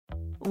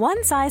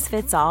One size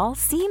fits all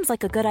seems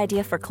like a good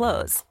idea for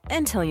clothes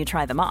until you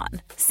try them on.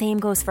 Same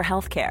goes for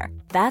healthcare.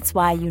 That's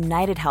why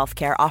United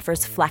Healthcare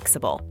offers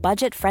flexible,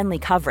 budget-friendly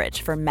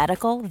coverage for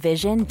medical,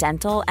 vision,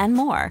 dental, and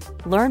more.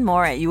 Learn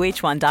more at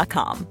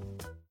uh1.com.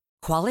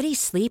 Quality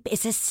sleep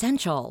is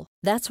essential.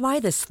 That's why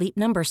the Sleep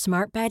Number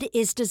Smart Bed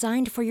is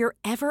designed for your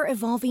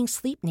ever-evolving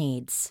sleep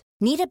needs.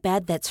 Need a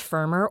bed that's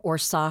firmer or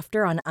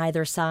softer on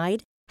either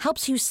side?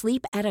 Helps you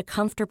sleep at a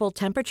comfortable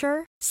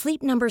temperature?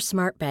 Sleep Number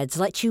Smart Beds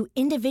let you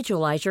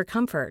individualize your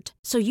comfort,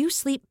 so you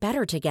sleep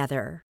better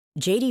together.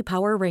 J.D.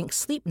 Power ranks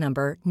Sleep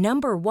Number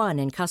number 1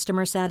 in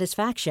customer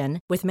satisfaction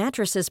with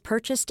mattresses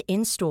purchased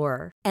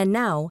in-store. And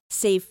now,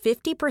 save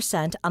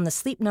 50% on the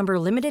Sleep Number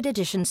Limited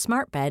Edition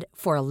Smart Bed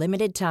for a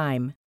limited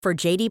time. For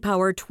J.D.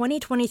 Power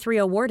 2023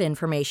 award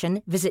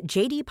information, visit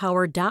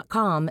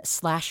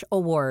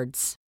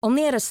jdpower.com/awards.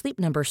 Only at a Sleep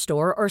Number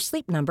store or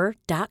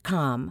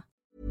sleepnumber.com.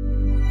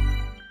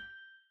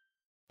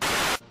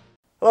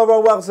 Hello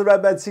everyone, welcome to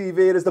Red Men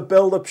TV. It is the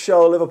build-up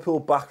show. Liverpool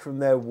back from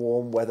their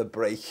warm weather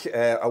break.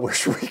 I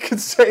wish we could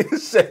say the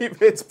same.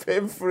 It's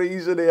been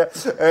freezing here.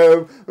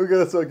 We're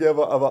going to talk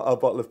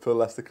about Liverpool,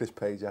 Leicester. Chris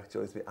Pajak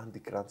joins me.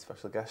 Andy Grant,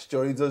 special guest,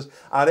 joins us.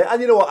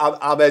 And you know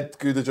what? Ahmed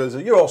Gouda joins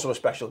us. You're also a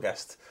special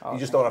guest. You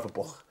just don't have a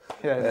book.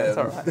 Yeah, it's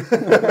all right.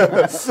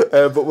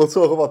 But we'll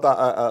talk about that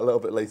a little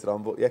bit later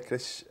on. But yeah,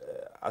 Chris,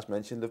 as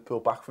mentioned,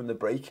 Liverpool back from the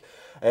break.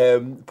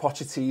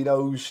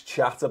 Pochettino's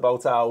chat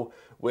about how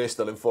we're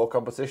still in 4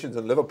 competitions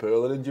and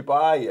Liverpool and in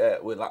Dubai.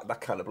 That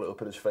kind of blew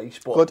up in his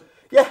face. But good.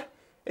 Yeah,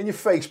 in your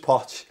face,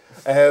 Poch.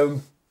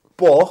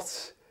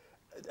 But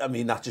I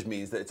mean, that just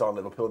means that it's on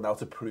Liverpool now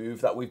to prove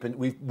that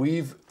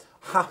we've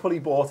happily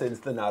bought into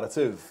the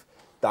narrative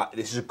that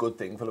this is a good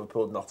thing for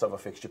Liverpool not to have a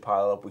fixture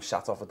pile up. We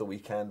sat off at the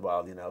weekend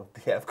while, you know,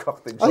 the FA Cup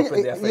things up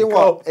in the FA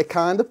Cup. It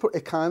kind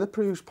of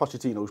proves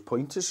Pochettino's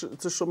point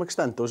to some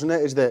extent, doesn't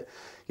it? Is that,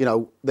 you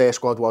know, their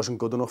squad wasn't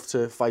good enough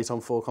to fight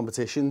on 4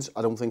 competitions.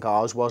 I don't think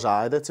ours was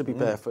either, to be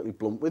perfectly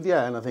blunt with you.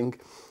 And I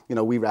think, you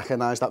know, we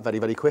recognised that very,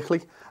 very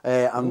quickly.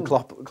 And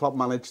Klopp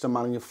managed to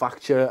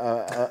manufacture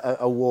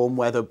a warm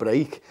weather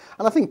break.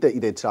 And I think that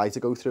he did try to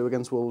go through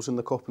against Wolves in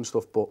the Cup and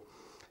stuff. But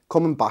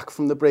coming back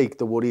from the break,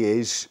 the worry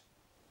is,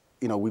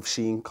 you know, we've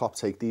seen Klopp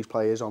take these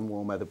players on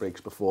warm weather breaks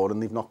before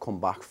and they've not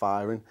come back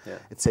firing. Yeah.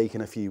 It's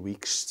taken a few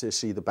weeks to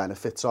see the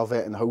benefits of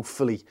it, and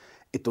hopefully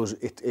it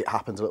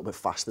happens a little bit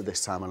faster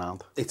this time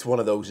around. It's one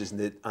of those,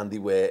 isn't it, Andy,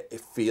 where it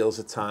feels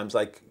at times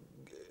like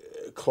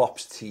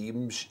Klopp's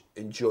teams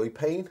enjoy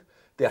pain.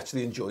 They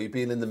actually enjoy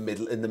being in the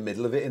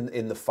middle of it,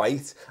 in the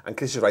fight. And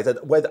Chris is right. I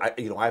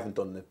haven't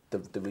done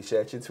the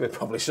research into it,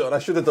 probably should. I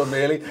should have done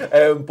really.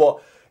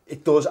 But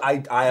it does.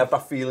 I have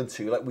that feeling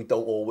too. Like we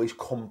don't always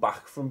come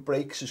back from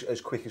breaks as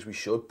quick as we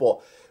should.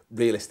 But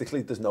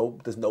realistically, there's no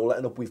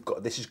letting up.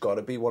 This has got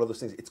to be one of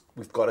those things.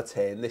 We've got to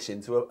turn this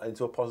into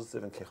a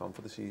positive and kick on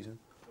for the season.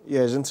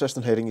 Yeah, it's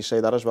interesting hearing you say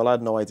that as well. I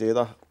had no idea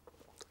that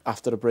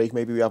after the break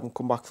maybe we haven't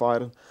come back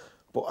firing.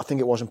 But I think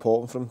it was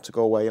important for him to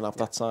go away and have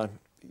that time.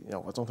 You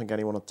know, I don't think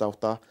anyone would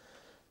doubt that.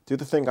 The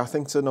other thing I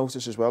think to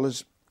notice as well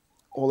is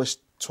all this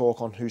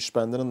talk on who's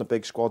spending and the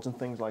big squads and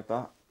things like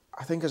that.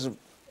 I think as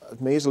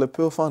me as a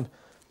Liverpool fan,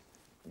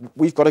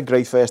 we've got a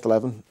great first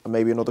 11 and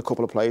maybe another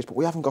couple of players, but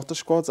we haven't got the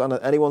squads, and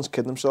anyone's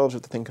kidding themselves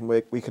if they're thinking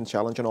we can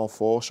challenge in all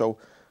 4. So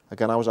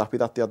again, I was happy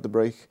that they had the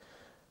break,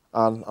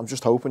 and I'm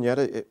just hoping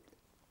it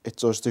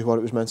does do what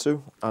it was meant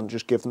to and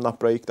just give them that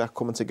break, that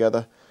coming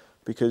together,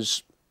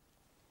 because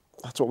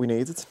that's what we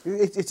needed.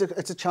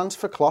 It's a chance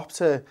for Klopp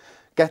to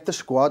get the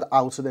squad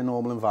out of their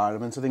normal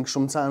environment. I think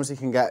sometimes you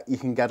can get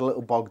a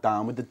little bogged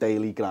down with the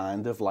daily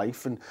grind of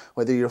life, and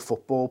whether you're a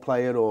football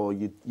player or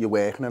you're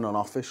working in an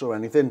office or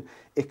anything,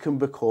 it can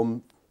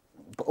become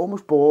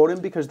almost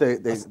boring because they're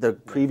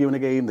previewing a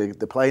game, they're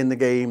playing the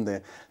game,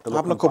 they're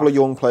having a couple of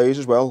young players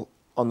as well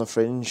on the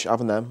fringe,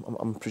 having them.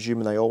 I'm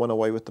presuming they all went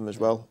away with them as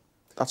well.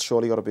 That's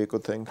surely got to be a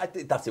good thing. I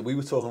think that's it. We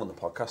were talking on the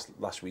podcast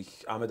last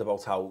week, Ahmed,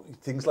 about how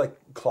things like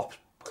Klopp's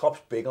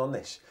big on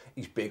this.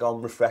 He's big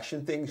on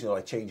refreshing things, you know,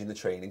 like changing the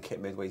training kit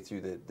midway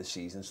through the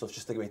season, stuff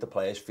just to make the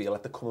players feel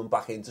like they're coming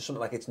back into something.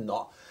 Like it's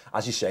not,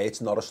 as you say,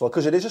 it's not a slog,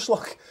 because it is a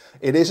slog.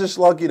 It is a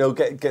slog, you know,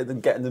 getting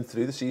them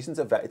through the season.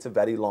 It's a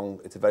very long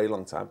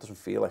time. It doesn't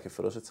feel like it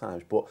for us at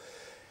times, but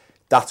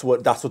that's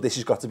what this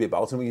has got to be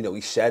about. And you know,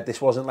 he said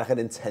this wasn't like an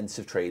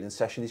intensive training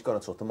session he's gone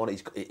to Tottenham on.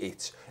 It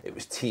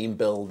was team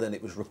building,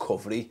 it was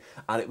recovery,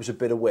 and it was a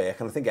bit of work.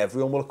 And I think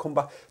everyone will have come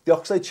back. The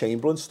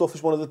Oxlade-Chamberlain stuff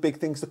is one of the big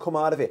things to come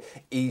out of it.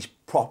 He's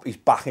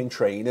back in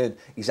training.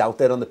 He's out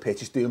there on the pitch.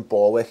 He's doing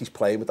ball work. He's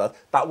playing with that.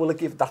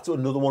 That's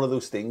another one of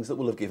those things that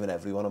will have given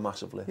everyone a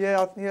massive lift.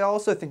 Yeah. I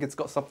also think it's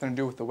got something to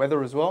do with the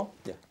weather as well.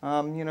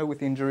 Yeah. You know,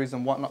 with injuries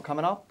and whatnot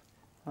coming up.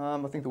 I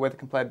think the weather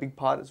can play a big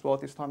part as well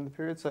at this time of the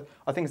period. So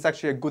I think it's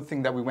actually a good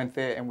thing that we went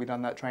there and we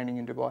done that training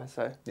in Dubai.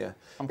 So yeah,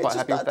 I'm quite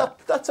happy with that.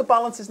 That's a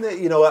balance, isn't it?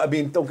 You know, I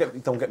mean, don't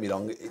get me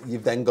wrong.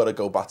 You've then got to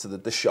go back to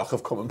the shock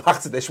of coming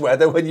back to this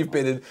weather when you've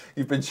been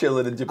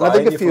chilling in Dubai.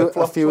 And I think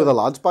a few of the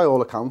lads, by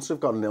all accounts, have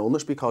got an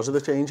illness because of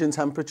the change in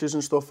temperatures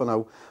and stuff. I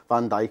know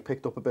Van Dijk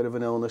picked up a bit of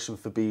an illness,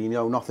 and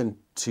Fabinho, nothing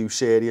too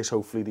serious.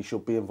 Hopefully, they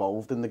should be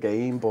involved in the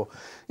game. But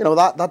you know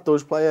that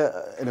does play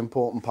an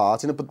important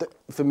part in it. But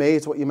for me,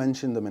 it's what you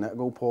mentioned a minute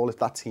ago, Paul. It's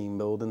that team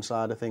building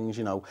side of things.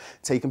 You know,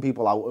 taking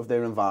people out of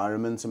their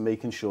environment and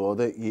making sure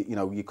that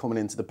you're coming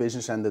into the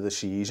business end of the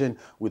season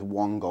with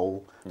one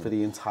goal for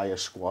the entire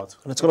squad.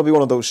 And it's going to be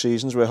one of those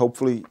seasons where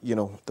hopefully, you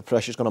know, the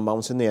pressure's going to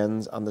mount in the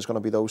end, and there's going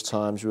to be those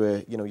times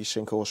where, you know, you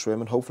sink or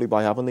swim, and hopefully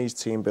by having these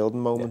team building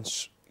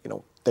moments, you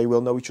know, they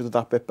will know each other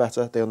that bit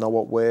better. They'll know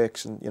what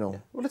works, and, you know. Yeah.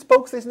 Well, it's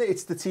both, isn't it?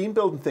 It's the team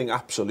building thing,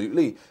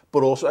 absolutely,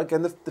 but also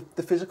again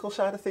the physical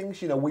side of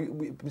things. You know,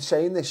 we've been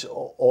saying this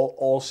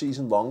all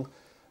season long.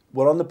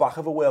 We're on the back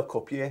of a World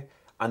Cup year,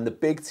 and the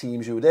big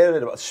teams who were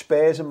there,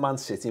 Spurs and Man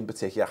City in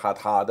particular,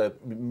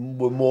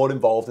 were more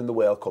involved in the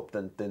World Cup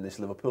than this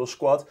Liverpool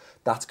squad.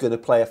 That's going to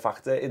play a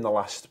factor in the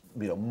last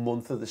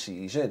month of the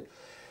season.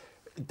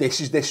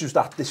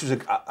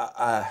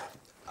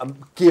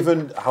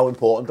 Given how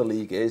important the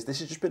league is, this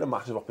has just been a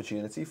massive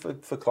opportunity for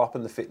Klopp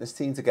and the fitness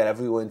team to get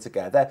everyone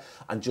together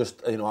and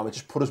just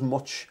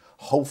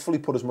hopefully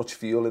put as much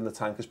fuel in the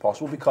tank as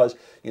possible, because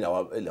I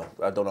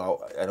don't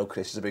know, I know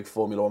Chris is a big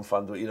Formula 1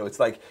 fan, but it's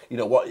like,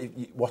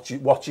 what's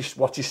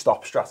your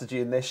stop strategy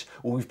in this?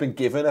 Well, we've been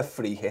given a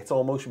free hit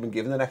almost. We've been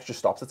given an extra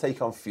stop to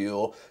take on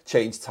fuel,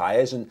 change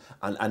tyres, and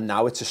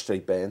now it's a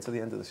straight burn to the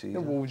end of the season. Yeah,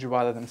 well, would you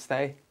rather them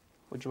stay?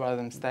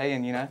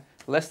 And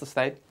Leicester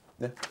stayed.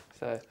 Yeah.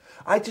 So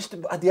I just,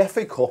 at the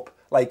FA Cup,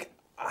 like,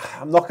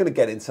 I'm not going to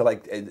get into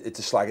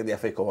into slagging the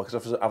FA Cup,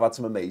 because I've had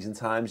some amazing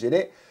times in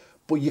it.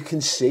 But you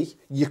can see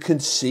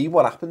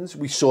what happens.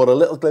 We saw a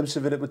little glimpse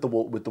of it with the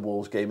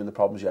Wolves game and the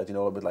problems you had,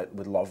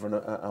 with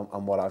Lovren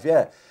and what have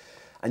you.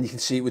 And you can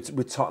see it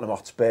with Tottenham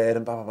Hotspur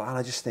and blah, blah, blah. And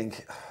I just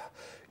think,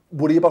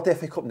 worry about the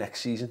FA Cup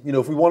next season.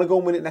 If we want to go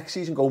and win it next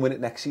season, go and win it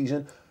next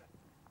season.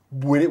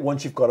 Win it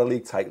once you've got a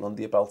league title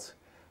under your belt.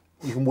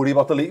 You can worry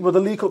about the league. Well, the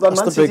League Cup, that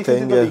Man City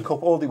can do the League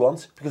Cup all they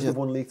want because they've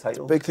won league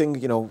titles. Big thing,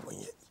 you're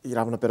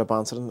having a bit of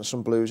banter and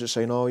some Blues are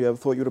saying, oh, yeah, I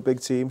thought you were a big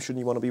team. Shouldn't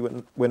you want to be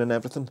winning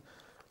everything?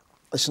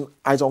 Listen,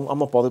 I'm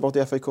not bothered about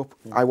the FA Cup.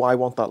 I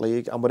want that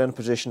league, and we're in a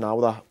position now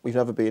that we've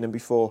never been in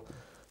before.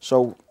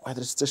 So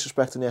whether it's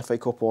disrespecting the FA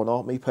Cup or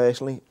not, me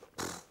personally,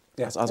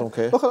 I don't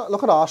care.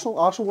 Look at Arsenal.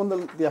 Arsenal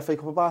won the FA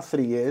Cup about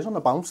 3 years on the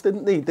bounce,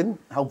 didn't they? Didn't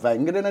help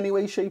Wenger in any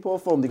way, shape or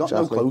form. They got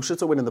no closer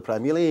to winning the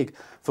Premier League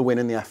for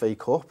winning the FA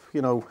Cup.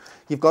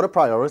 You've got to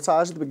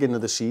prioritise at the beginning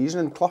of the season,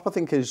 and Klopp, I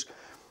think, is...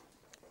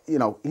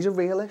 he's a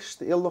realist.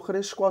 He'll look at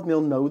his squad and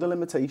he'll know the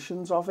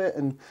limitations of it.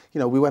 And,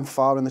 we went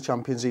far in the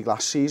Champions League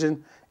last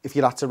season. If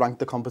you had to rank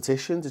the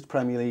competitions, it's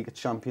Premier League, it's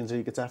Champions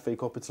League, it's FA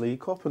Cup, it's League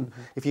Cup. And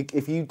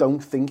if you don't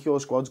think your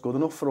squad's good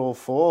enough for all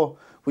four,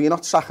 well, you're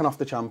not sacking off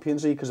the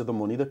Champions League because of the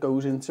money that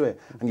goes into it.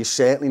 And you're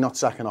certainly not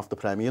sacking off the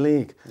Premier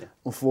League. Yeah.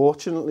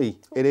 Unfortunately,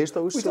 it is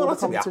those sort of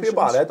competitions. We don't have to be happy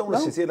about it. I don't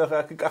want to sit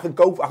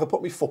here. I could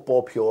put my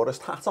football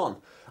purist hat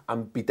on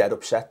and be dead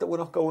upset that we're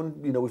not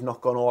going, we've not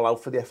gone all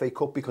out for the FA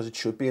Cup, because it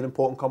should be an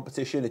important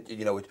competition.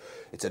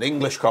 It's an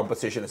English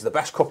competition. It's the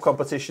best cup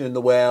competition in the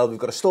world. We've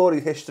got a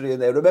storied history in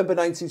there. Remember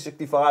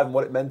 1965 and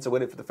what it meant to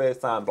win it for the first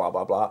time, blah,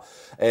 blah, blah.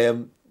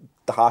 The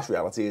harsh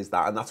reality is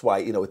that, and that's why,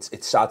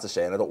 it's sad to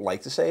say, and I don't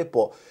like to say it,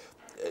 but,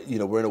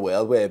 we're in a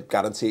world where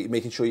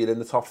making sure you're in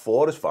the top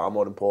four is far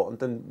more important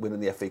than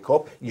winning the FA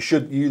Cup. You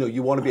should,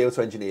 you want to be able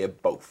to engineer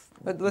both.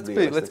 But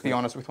let's be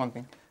honest with one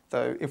thing.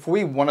 So if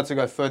we wanted to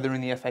go further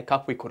in the FA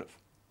Cup, we could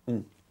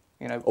have.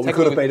 We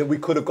could have made it. We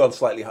could have gone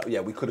slightly. Yeah,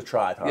 we could have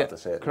tried hard to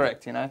say it.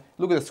 Correct.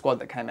 Look at the squad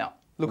that came out.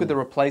 Look at the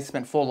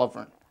replacement for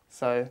Lovren.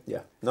 So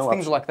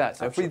things like that.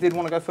 So if we did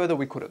want to go further,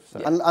 we could have. So.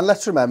 And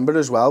let's remember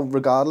as well,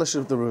 regardless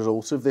of the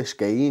results of this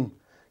game,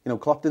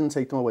 Klopp didn't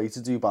take them away to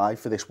Dubai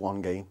for this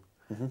one game.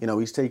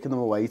 He's taken them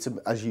away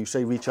to, as you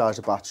say, recharge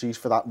the batteries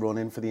for that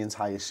run-in for the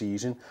entire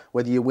season.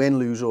 Whether you win,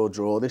 lose or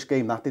draw this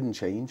game, that didn't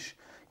change.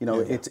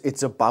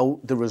 It's about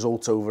the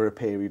results over a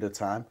period of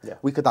time. Yeah.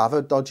 We could have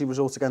a dodgy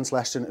result against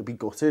Leicester and it would be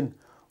gutting,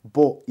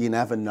 but you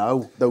never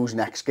know those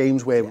next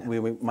games where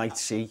we might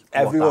see.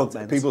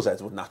 People's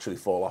heads would naturally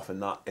fall off in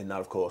that.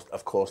 Of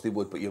course they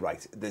would. But you're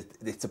right.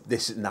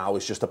 This now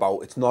is just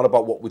about. It's not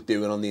about what we're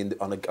doing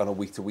on a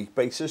week to week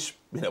basis.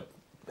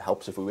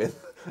 Helps if we win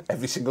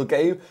every single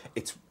game.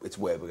 It's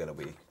where we're going to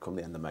be come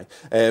the end of May.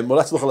 Well,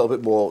 let's look a little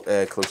bit more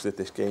closely at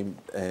this game.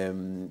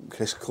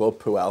 Chris Club,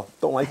 Puel,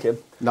 don't like him.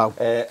 No.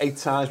 8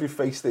 times we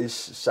faced his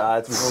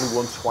side. We've only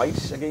won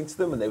twice against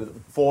them,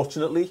 and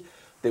fortunately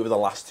they were the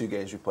last 2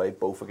 games we played,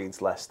 both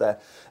against Leicester.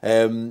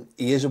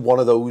 He is one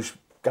of those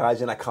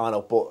guys, and I can't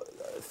help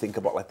but think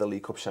about like the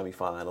League Cup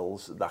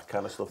semi-finals, that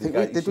kind of stuff.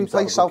 Did we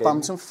play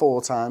Southampton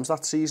 4 times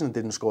that season and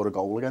didn't score a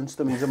goal against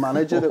them? He's a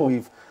manager that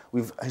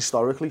we've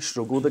historically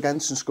struggled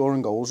against, and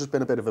scoring goals has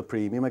been a bit of a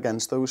premium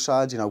against those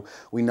sides. You know,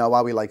 we know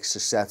how he likes to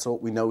set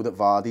up. We know that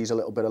Vardy's a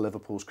little bit of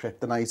Liverpool's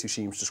kryptonite, who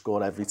seems to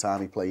score every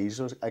time he plays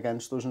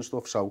against us and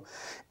stuff. So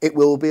it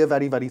will be a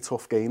very, very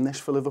tough game this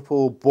for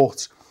Liverpool,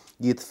 but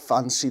you'd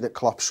fancy that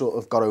Klopp sort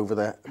of got over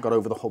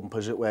the hump,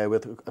 as it were,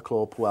 with a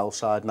Claude Puel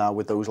side now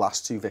with those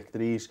last 2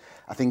 victories.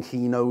 I think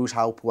he knows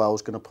how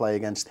Puel's going to play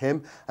against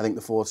him. I think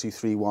the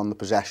 4-2-3-1, the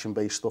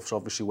possession-based stuff's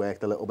obviously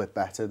worked a little bit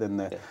better than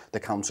the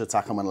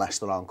counter-attack and when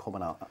Leicester aren't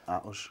coming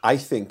at us. I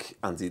think,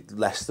 Andy,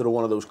 Leicester are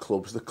one of those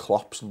clubs that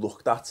Klopp's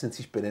looked at since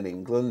he's been in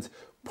England.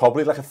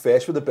 Probably like at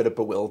first with a bit of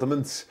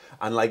bewilderment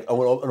and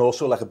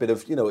also like a bit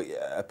of, you know,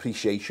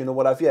 appreciation or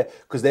whatever,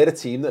 because they're a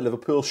team that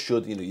Liverpool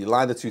should, you know, you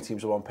line the 2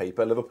 teams up on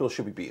paper, Liverpool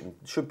should be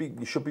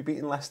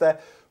beating Leicester,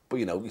 but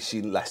you know, you've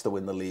seen Leicester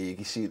win the league,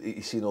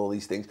 you've seen all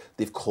these things,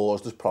 they've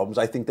caused us problems.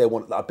 I think they're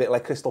a bit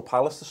like Crystal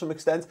Palace to some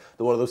extent.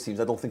 They're one of those teams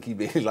I don't think he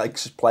really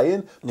likes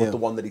playing, but the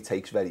one that he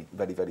takes very,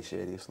 very, very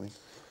seriously.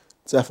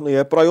 Definitely,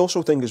 yeah. But I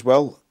also think as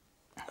well,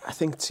 I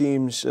think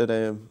teams, if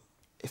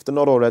they're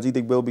not already,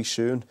 they will be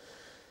soon,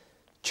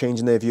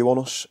 changing their view on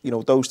us. You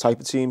know, those type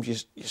of teams, you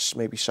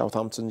maybe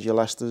Southamptons, your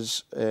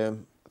Leicesters,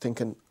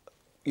 thinking,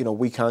 you know,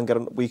 we can get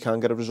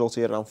a result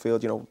here at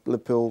Anfield. You know,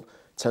 Liverpool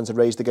tend to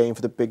raise the game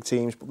for the big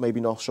teams, but maybe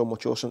not so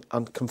much us,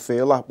 and can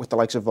feel that with the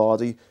likes of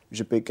Vardy,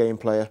 who's a big game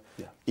player.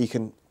 Yeah.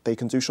 They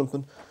can do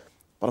something.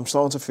 But I'm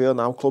starting to feel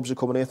now clubs are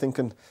coming here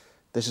thinking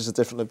this is a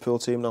different Liverpool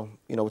team now.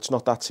 You know, it's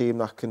not that team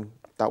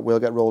that will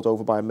get rolled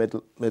over by a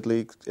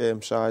mid-league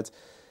side.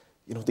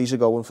 You know, these are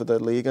going for the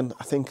league, and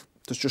I think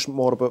there's just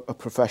more of a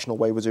professional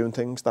way we're doing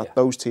things, that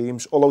those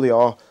teams, although they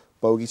are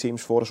bogey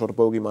teams for us or a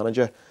bogey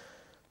manager,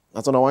 I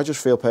don't know, I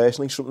just feel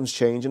personally something's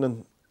changing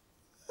and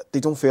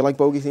they don't feel like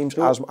bogey teams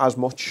as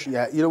much.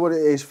 Yeah, you know what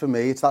it is for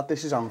me? It's that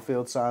this is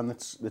Anfield sign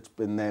that's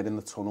been there in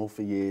the tunnel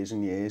for years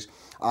and years.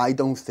 I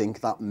don't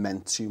think that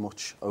meant too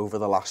much over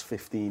the last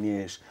 15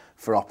 years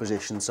for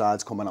opposition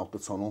sides coming out the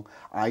tunnel.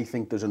 I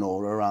think there's an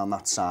aura around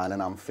that sign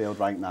in Anfield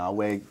right now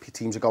where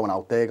teams are going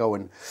out there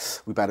going,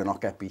 we better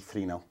not get beat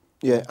 3-0.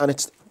 Yeah, and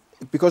it's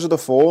because of the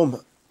form,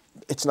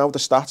 it's now the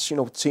stats, you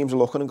know, teams are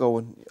looking and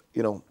going,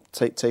 you know,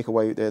 take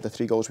away the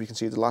 3 goals we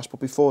conceded last, but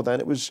before then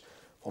it was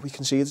what we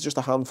conceded, just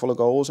a handful of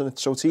goals, and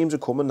so teams are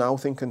coming now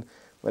thinking,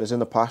 whereas in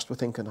the past we're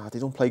thinking, they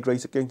don't play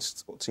great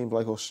against teams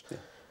like us. Yeah.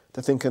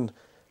 They're thinking,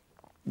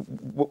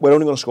 we're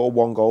only going to score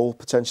 1 goal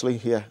potentially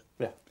here.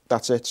 Yeah.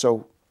 That's it.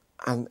 So,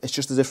 and it's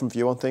just a different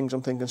view on things,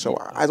 I'm thinking. So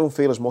I don't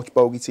feel as much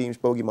bogey teams,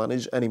 bogey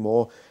managers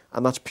anymore,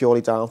 and that's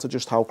purely down to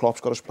just how Klopp's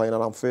got us playing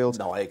at Anfield.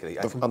 No, I agree.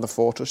 And the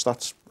fortress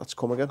that's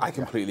come again. I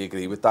completely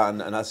agree with that,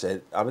 and that's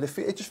it. I mean,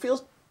 it just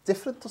feels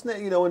different, doesn't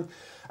it? You know, and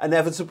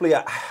inevitably,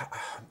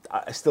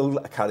 I still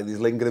carry these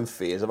lingering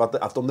fears.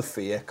 I've done the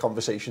fear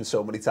conversation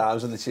so many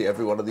times, and see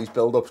every one of these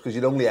build-ups, because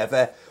you'd only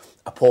ever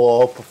a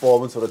poor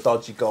performance or a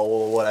dodgy goal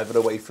or whatever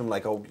away from,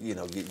 like, oh, you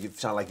know, you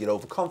sound like you're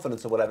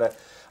overconfident or whatever.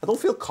 I don't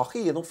feel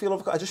cocky. I don't feel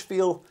overconfident.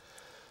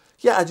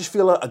 I just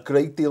feel a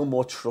great deal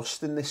more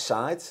trust in this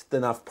side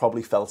than I've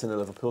probably felt in the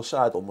Liverpool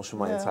side almost for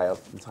my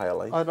entire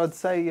life. I'd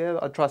say,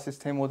 I trust this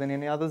team more than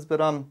any others, but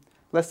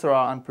Leicester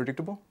are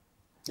unpredictable.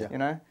 Yeah. You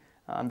know,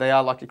 they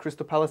are like a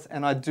Crystal Palace,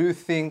 and I do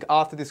think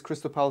after this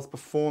Crystal Palace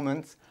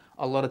performance,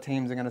 a lot of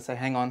teams are going to say,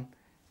 hang on,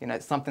 you know,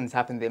 something's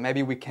happened there.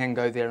 Maybe we can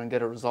go there and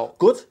get a result.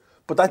 Good.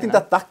 But I think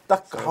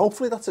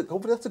hopefully that's a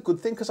good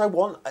thing, because I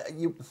want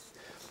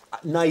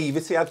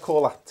naivety, I'd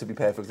call that, to be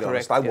perfectly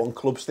honest. I want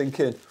clubs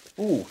thinking,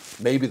 ooh,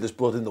 maybe there's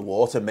blood in the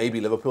water,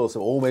 maybe Liverpool say,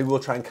 oh, maybe we'll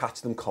try and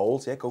catch them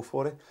cold. Yeah, go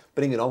for it.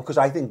 Bring it on, because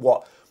I think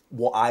what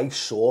I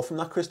saw from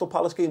that Crystal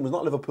Palace game was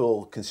not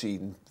Liverpool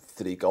conceding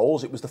 3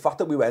 goals. It was the fact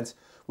that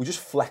we just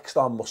flexed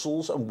our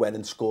muscles and went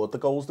and scored the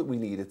goals that we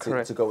needed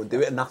to go and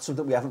do it. And that's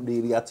something we haven't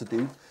really had to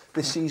do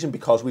this season,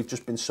 because we've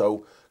just been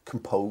so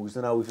composed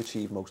and how we've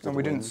achieved most of and the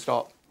we wins. Didn't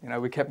stop. You know,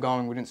 we kept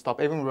going. We didn't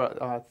stop. Even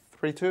 3-2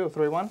 or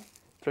 3-1.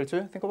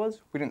 3-2, I think it was.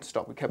 We didn't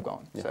stop. We kept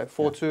going. Yeah. So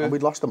 4-2. Yeah. And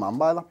we'd lost a man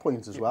by that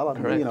point as well.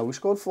 We? You know, we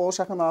scored 4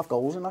 second-half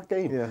goals in that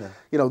game. Yeah.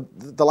 You know,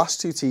 the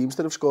last 2 teams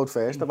that have scored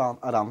first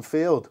at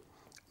Anfield,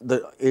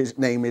 his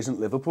name isn't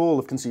Liverpool,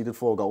 have conceded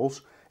 4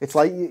 goals. It's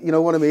like, you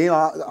know what I mean,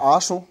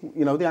 Arsenal,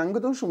 you know, they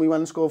angered us and we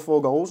went and scored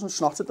 4 goals and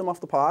snotted them off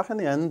the park in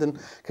the end. And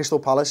Crystal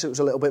Palace, it was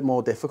a little bit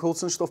more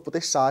difficult and stuff, but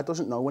this side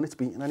doesn't know when it's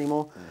beaten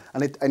anymore.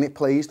 And it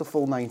plays the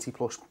full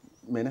 90+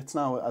 minutes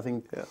now. I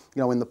think, you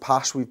know, in the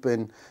past we've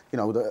been, you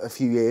know, a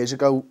few years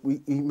ago,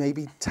 we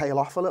maybe tail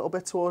off a little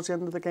bit towards the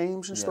end of the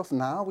games and stuff.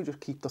 Now we just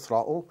keep the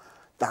throttle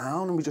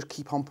down and we just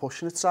keep on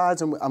pushing at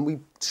sides, and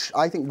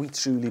I think we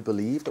truly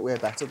believe that we're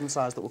better than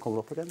sides that we're coming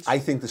up against. I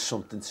think there's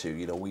something too,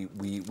 you know,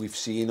 we've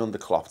seen under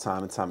Klopp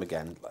time and time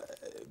again,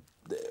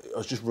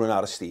 us just run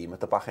out of steam at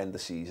the back end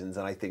of seasons,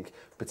 and I think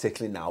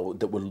particularly now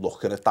that we're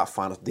looking at that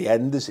final, the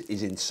end is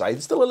in sight.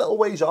 It's still a little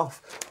ways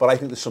off, but I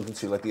think there's something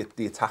to like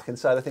the attacking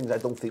side of things. I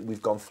don't think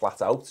we've gone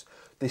flat out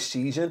this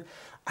season.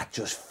 I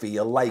just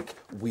feel like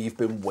we've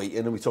been waiting,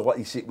 and we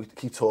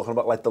keep talking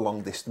about like the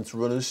long distance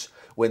runners,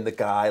 when the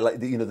guy, like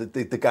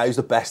the guy who's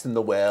the best in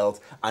the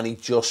world, and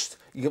he's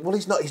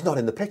not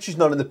in the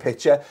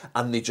picture,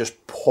 and they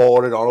just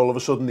pour it on all of a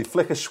sudden. They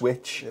flick a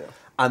switch,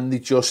 and they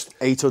just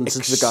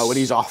 800 to go and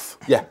he's off.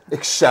 Yeah,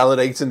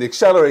 accelerating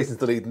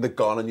to lead, and they're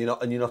gone, and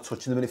you're not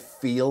touching them, and it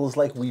feels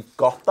like we've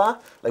got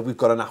that, like we've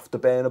got an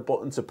afterburner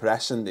button to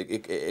press, and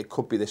it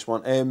could be this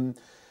one.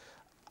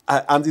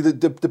 Andy,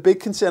 the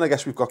big concern I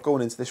guess we've got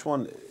going into this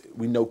one,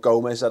 we know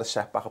Gomez had a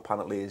setback.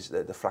 Apparently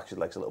the fractured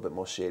leg's a little bit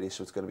more serious,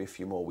 so it's going to be a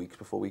few more weeks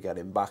before we get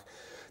him back.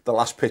 The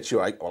last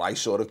picture I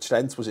saw of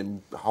Trent was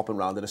him hopping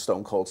around in a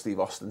Stone Cold Steve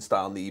Austin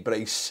style knee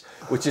brace,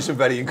 which isn't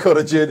very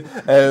encouraging.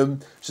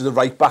 So the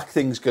right back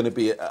thing's going to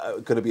be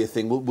a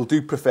thing. We'll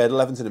do preferred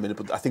 11s in a minute,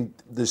 but I think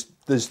there's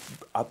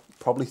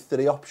probably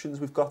 3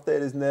 options we've got there,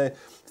 isn't there?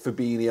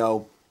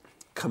 Fabinho,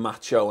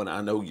 Camacho, and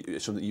I know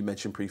something you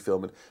mentioned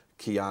pre-filming,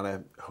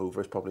 Kiana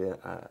Hover is probably an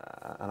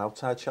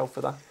outside shout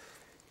for that.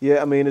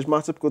 Yeah, I mean, is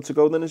Matip good to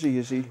go then? Is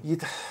he?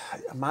 You'd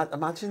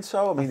imagine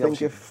so. I mean, I think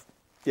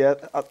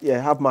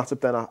have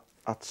Matip then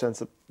at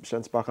centre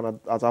back, and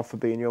I'd have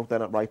Fabinho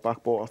then at right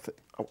back. But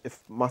if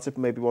Matip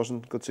maybe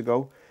wasn't good to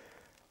go,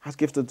 I'd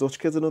give the Dutch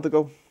kids another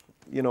go.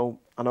 You know,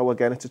 I know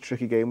again it's a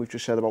tricky game. We've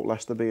just said about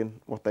Leicester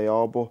being what they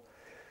are, but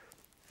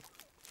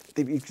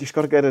he's just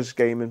got to get his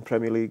game in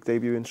Premier League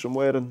debut in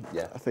somewhere, and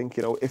I think,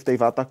 you know, if they've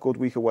had that good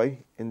week away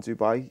in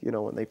Dubai, you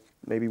know, and they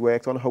maybe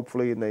worked on it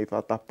hopefully, and they've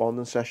had that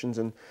bonding sessions,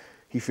 and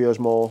he feels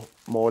more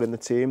in the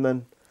team,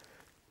 then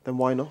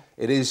why not?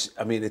 It is.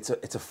 I mean, it's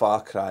a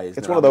far cry.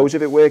 It's one of those.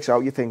 If it works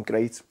out, you think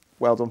great,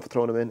 well done for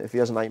throwing him in. If he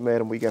has a nightmare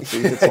and we get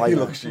beat, it's like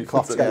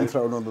Klopp's getting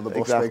thrown under the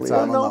bus big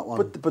time on that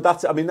one. But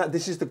that's. I mean,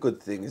 this is the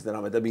good thing, isn't it,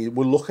 Ahmed? I mean,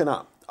 we're looking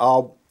at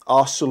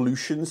our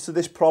solutions to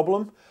this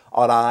problem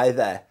are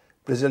either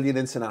Brazilian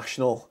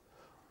international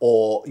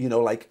or, you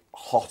know, like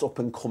hot up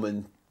and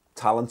coming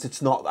talent.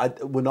 It's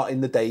not. We're not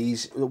in the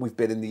days that we've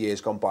been in the years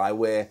gone by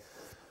where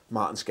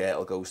Martin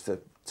Skrtel goes to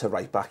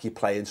right back. You're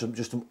playing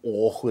some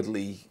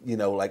awkwardly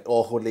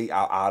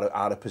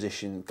out of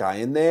position guy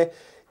in there.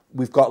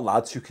 We've got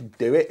lads who can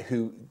do it,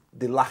 who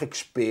they lack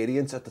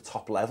experience at the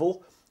top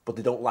level, but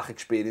they don't lack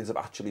experience of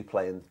actually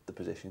playing the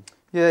position.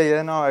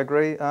 Yeah, no, I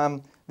agree.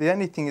 The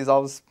only thing is I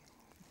was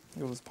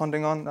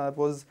pondering on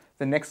was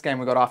the next game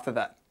we got after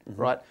that,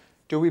 right?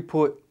 Do we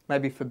put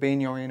maybe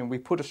Fabinho in and we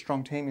put a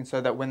strong team in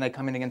so that when they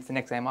come in against the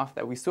next game after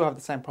that, we still have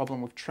the same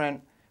problem with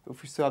Trent,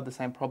 if we still have the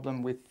same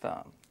problem with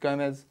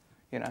Gomez,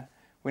 you know,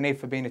 we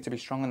need Fabinho to be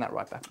strong in that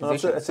right back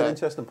position. That's an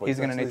interesting point. He's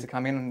going to need to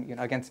come in and, you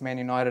know, against Man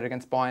United,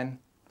 against Bayern.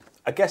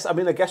 I guess what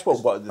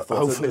the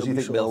thought is, does he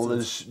think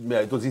Milner's?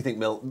 Does he think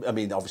Milner? I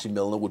mean, obviously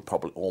Milner would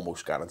probably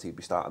almost guaranteed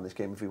be starting this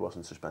game if he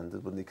wasn't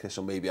suspended, wouldn't he?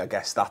 So maybe I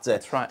guess that's a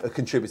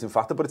contributing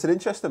factor. But it's an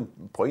interesting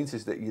point,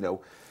 is that, you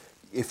know,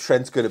 if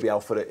Trent's going to be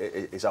out for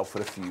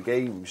a few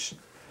games,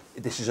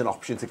 this is an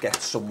option to get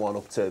someone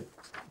up to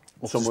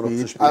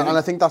speed. And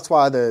I think that's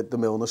why the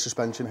Milner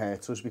suspension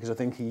hurts us, because I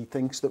think he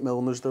thinks that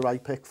Milner's the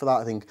right pick for that.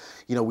 I think,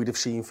 you know, we'd have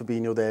seen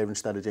Fabinho there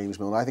instead of James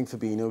Milner. I think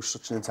Fabinho's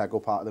such an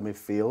integral part of the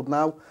midfield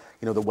now.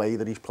 You know, the way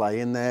that he's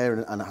playing there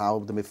and how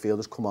the midfield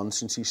has come on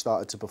since he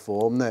started to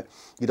perform, that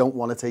you don't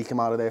want to take him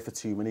out of there for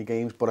too many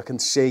games. But I can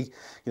see,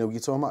 you know, you're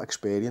talking about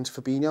experience.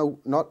 Fabinho,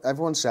 not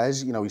everyone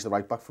says, you know, he's the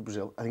right back for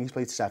Brazil. I think he's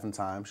played 7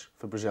 times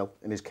for Brazil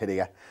in his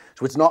career.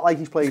 So it's not like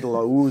he's played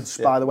loads,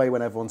 by the way,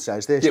 when everyone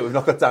says this. Yeah, we've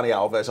not got Dani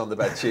Alves on the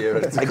bench here.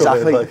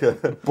 Exactly.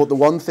 But the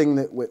one thing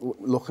that we're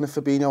looking at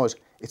Fabinho is,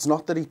 it's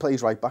not that he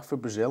plays right back for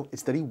Brazil,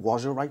 it's that he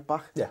was a right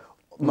back. Yeah.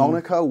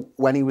 Monaco,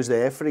 when he was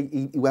there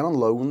he went on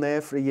loan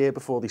there for a year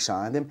before they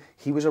signed him.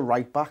 He was a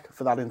right back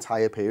for that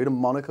entire period, and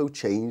Monaco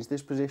changed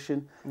his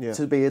position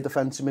to be a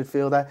defensive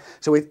midfielder.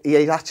 So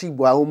he's actually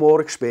well more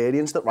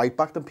experienced at right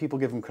back than people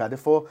give him credit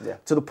for,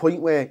 to the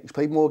point where he's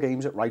played more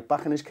games at right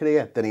back in his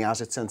career than he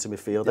has at centre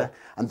midfielder.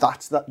 And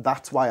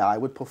that's why I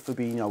would put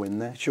Fabinho in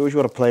there. It shows you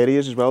what a player he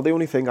is as well. The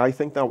only thing I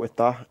think that with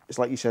that is,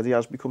 like you said, he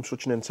has become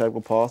such an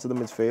integral part of the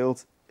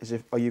midfield.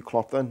 Are you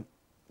Klopp then?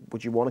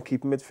 Would you want to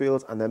keep him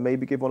midfield and then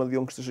maybe give one of the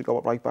youngsters a go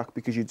at right back,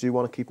 because you do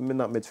want to keep him in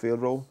that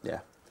midfield role? Yeah.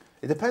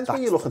 It depends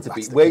when you're looking to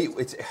beat.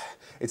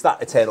 It's that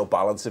eternal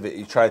balance of it.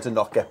 You're trying to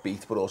not get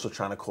beat, but also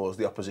trying to cause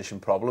the opposition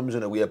problems.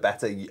 And are we a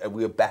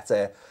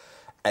better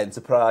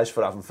enterprise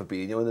for having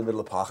Fabinho in the middle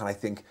of the park? And I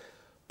think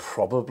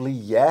probably,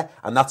 yeah.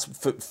 And that's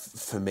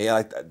for me.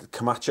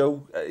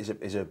 Camacho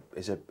is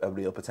a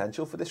real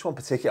potential for this one.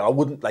 Particularly, I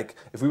wouldn't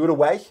if we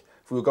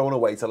were going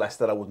away to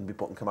Leicester, I wouldn't be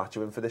putting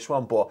Camacho in for this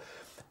one, but.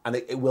 And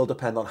it will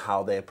depend on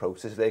how they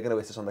approach this. If they're going to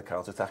hit us on the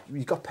counter attack,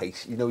 he's got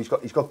pace. You know, he's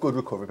got good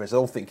recovery pace. I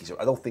don't think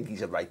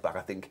he's a right back.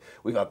 I think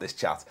we've had this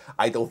chat.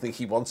 I don't think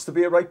he wants to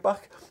be a right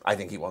back. I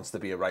think he wants to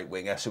be a right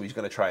winger. So he's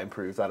going to try and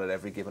prove that at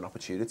every given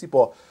opportunity.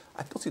 But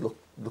I thought he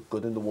looked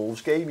good in the Wolves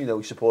game. You know,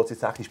 he supports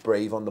attack. He's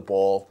brave on the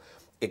ball.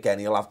 again,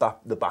 he'll have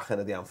the back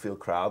end of the Anfield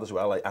crowd as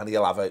well, like, and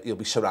he'll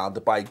be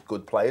surrounded by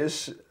good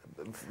players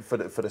for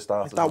the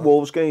start. That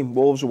Wolves game,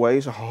 Wolves away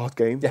is a hard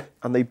game, yeah,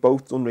 and they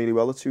both done really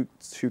well. The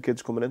two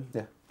kids coming in,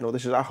 yeah. You know,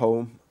 this is at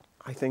home.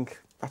 I think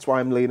that's why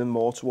I'm leaning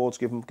more towards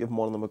giving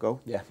one of them a go.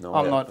 Yeah, no,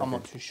 I'm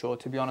not too sure,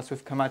 to be honest.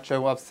 With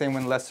Camacho, I've seen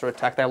when Leicester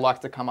attack, they like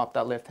to come up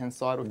that left hand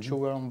side with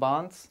Chilwell and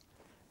Barnes.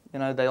 You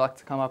know, they like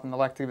to come up and they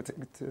like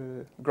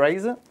to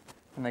graze it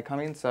when they come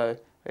in. So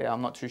yeah,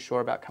 I'm not too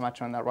sure about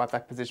Camacho in that right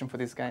back position for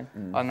this game.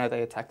 I know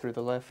they attack through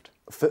the left.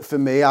 For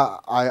me,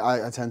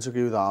 I tend to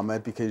agree with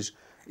Ahmed because,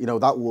 you know,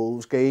 that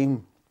Wolves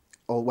game,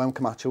 or when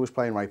Camacho was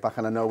playing right back,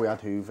 and I know we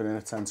had Hoover in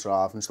at centre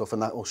half and stuff,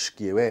 and that will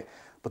skew it.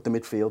 But the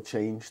midfield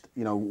changed.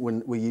 You know,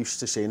 when we're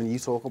used to seeing, and you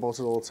talk about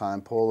it all the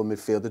time, Paul, the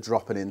midfielder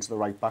dropping into the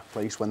right back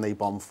place when they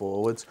bomb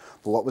forwards.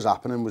 But what was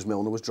happening was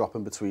Milner was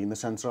dropping between the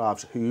centre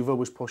halves. Hoover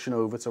was pushing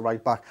over to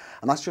right back.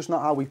 And that's just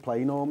not how we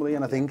play normally.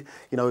 And I think,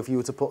 you know, if you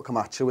were to put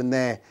Camacho in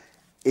there,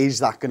 is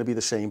that going to be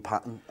the same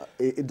pattern?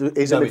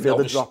 Is a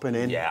midfielder dropping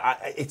in? Yeah,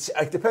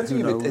 it depends.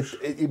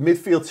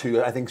 Midfield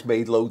too, I think, is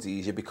made loads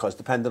easier because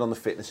depending on the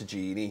fitness of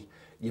Gini,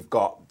 you've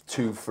got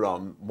two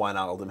from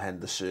Wijnaldum,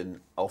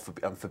 Henderson, and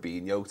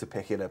Fabinho to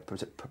pick in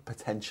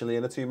potentially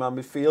in a two-man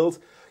midfield.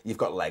 You've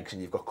got legs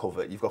and you've got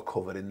cover. You've got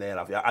cover in there.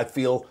 I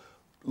feel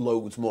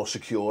loads more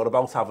secure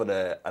about having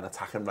an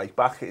attacking right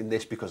back in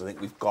this because I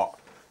think we've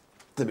got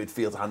the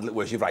midfield to handle it.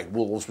 Whereas you're right,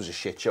 Wolves was a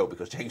shit show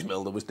because James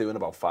Milner was doing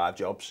about 5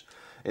 jobs.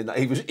 In that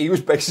he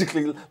was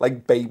basically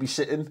like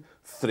babysitting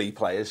 3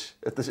 players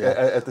at the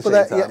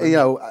same time. You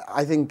know,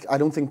 I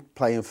don't think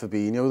playing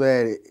Fabinho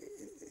there.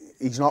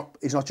 He's not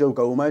Joe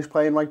Gomez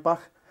playing right back,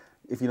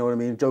 if you know what I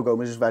mean. Joe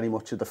Gomez is very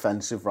much a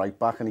defensive right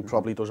back and he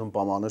probably doesn't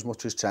bomb on as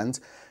much as Trent.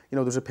 You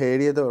know, there's a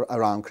period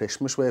around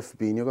Christmas where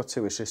Fabinho got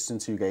 2 assists in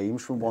 2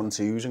 games from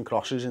 1-2s and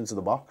crosses into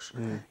the box.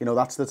 You know,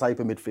 that's the type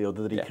of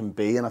midfielder that he can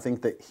be, and I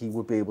think that he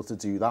would be able to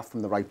do that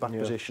from the right back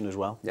position as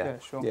well. Yeah,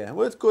 sure. Yeah,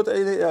 well, it's good.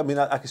 I mean,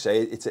 like I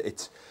say,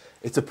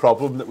 it's a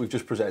problem that we've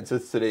just presented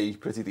 3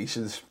 pretty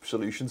decent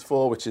solutions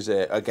for, which is,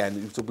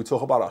 again, we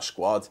talk about our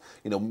squad.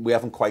 You know, we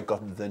haven't quite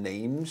got the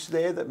names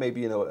there that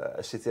maybe, you know,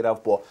 are sitting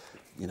out, but,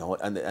 you know,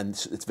 and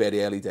it's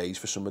very early days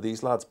for some of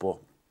these lads, but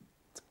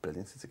it's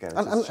brilliant to get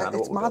into the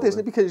channel. It's mad,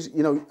 isn't it? Because,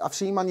 you know, I've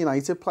seen Man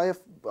United play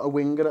a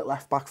winger at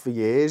left back for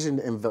years in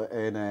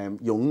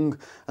Young,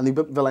 and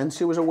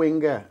Valencia was a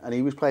winger, and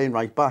he was playing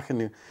right back,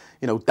 and,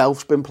 you know,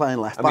 Delph's been playing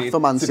left back for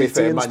Man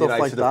City and stuff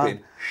like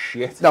that.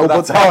 Shit. No,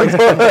 but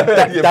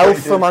Delph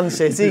for Man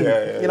City.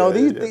 You know,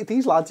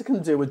 these lads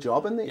can do a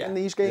job in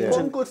these games.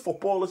 Some good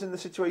footballers in the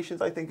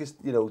situations, I think, is,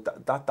 you know,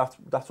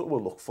 that's what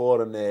we'll look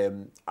for,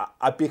 and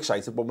I'd be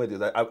excited when we do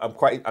that.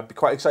 I'd be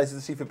quite excited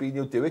to see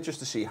Fabinho do it, just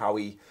to see how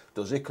he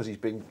does it, because he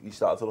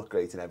started to look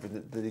great in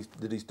everything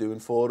that he's doing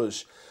for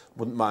us.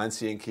 Wouldn't mind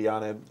seeing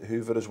Keanu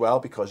Hoover as well,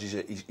 because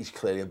he's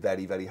clearly a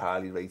very, very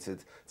highly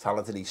rated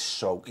talent, and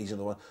he's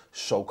another one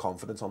so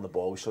confident on the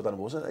ball. We saw that,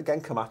 wasn't it?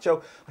 Again,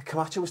 Camacho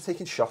was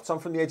taking shots on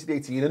from the edge of the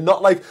 18, and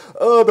not like,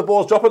 oh, the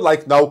ball's dropping,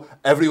 like, no,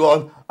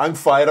 everyone, I'm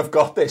fired, I've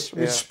got this.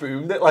 He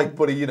spooned it, like,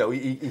 but he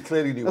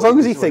clearly knew. As long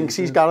as he thinks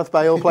he's Gareth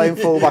Bale playing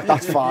fullback,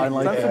 that's fine.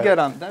 Like,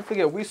 don't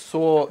forget, we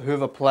saw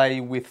Hoover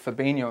play with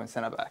Fabinho in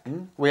centre back.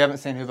 We haven't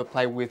seen Hoover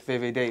play with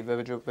Virgil van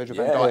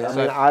Dijk. I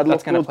mean, I'd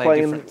look good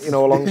playing, you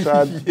know,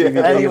 alongside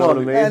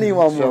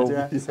anyone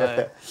would.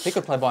 So he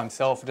could play by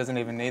himself. He doesn't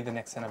even need the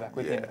next centre back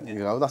with him. You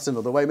know, that's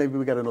another way. Maybe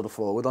we get another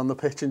forward on the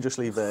pitch and just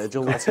leave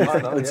Virgil and 2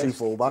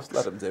 fullbacks. Just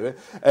let him do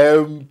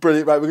it.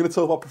 Brilliant. Right, we're going to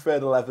talk about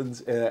preferred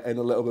 11s in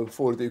a little bit.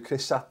 Before we do,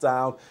 Chris sat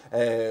down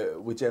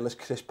with journalist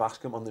Chris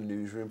Bascom on the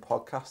Newsroom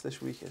podcast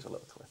this week. Here's a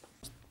little clip.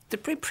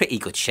 They're in pretty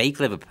good shape,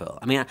 Liverpool.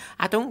 I mean,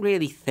 I don't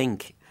really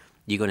think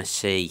you're going to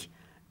see,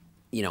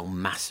 you know,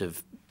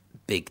 massive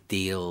big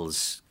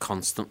deals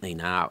constantly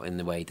now in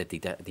the way that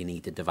they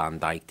needed the Van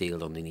Dijk deal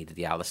done, they needed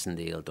the Alisson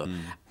deal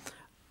done.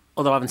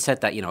 Although having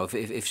said that, you know,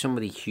 if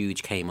somebody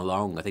huge came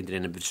along, I think they're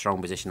in a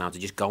strong position now to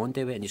just go and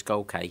do it and just go,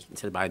 okay,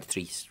 instead of buying the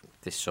 3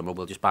 this summer,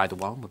 we'll just buy the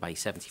 1, we'll buy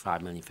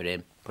 75 million for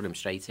him, put him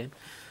straight in.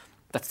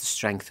 That's the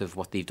strength of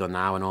what they've done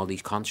now and all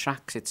these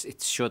contracts.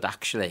 It should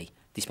actually,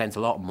 they spent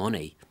a lot of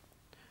money,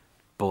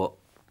 but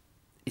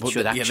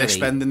should actually... they're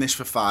spending this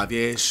for 5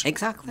 years.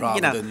 Exactly,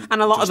 you know,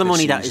 and a lot of the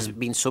money that has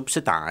been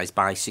subsidised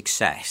by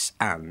success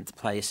and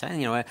players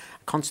saying, you know, I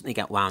constantly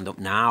get wound up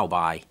now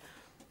by,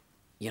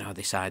 you know,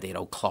 this idea,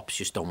 oh, Klopp's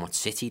just done what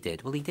City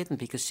did. Well, he didn't,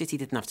 because City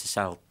didn't have to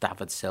sell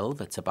David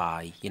Silva to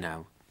buy, you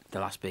know, the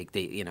last big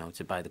deal, you know,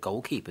 to buy the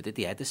goalkeeper, did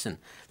the Edison.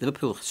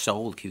 Liverpool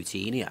sold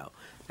Coutinho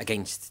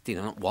against, you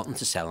know, not wanting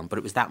to sell him, but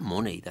it was that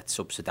money that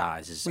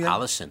subsidises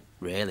Alisson,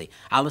 really.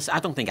 I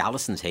don't think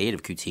Alisson's here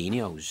if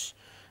Coutinho's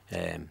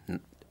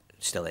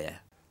still here.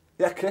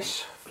 Yeah,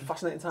 Chris,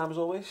 fascinating time as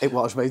always. It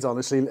was, mate,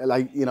 honestly.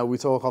 Like, you know, we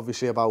talk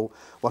obviously about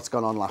what's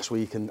gone on last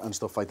week and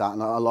stuff like that,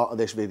 and a lot of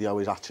this video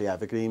is actually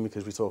evergreen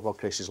because we talk about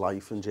Chris's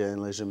life and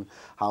journalism,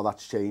 how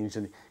that's changed,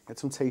 and he had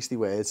some tasty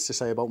words to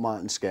say about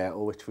Martin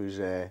Skrtel, which was,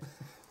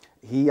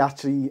 he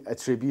actually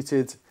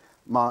attributed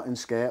Martin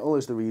Skrtel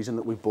is the reason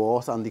that we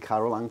bought Andy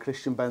Carroll and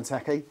Christian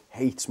Benteke.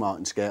 Hates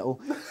Martin Skrtel.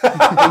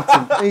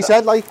 He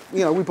said, like,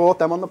 you know, we bought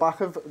them on the back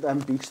of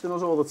them beasting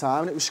us all the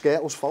time, and it was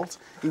Skrtel's fault.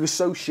 He was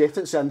so shit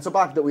at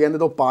centre-back that we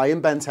ended up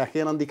buying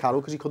Benteke and Andy Carroll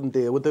because he couldn't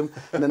deal with them.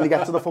 And then they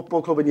get to the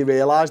football club and you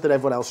realise that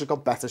everyone else has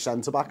got better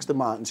centre-backs than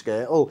Martin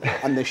Skrtel,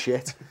 and they're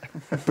shit.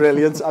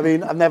 Brilliant. I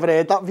mean, I've never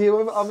heard that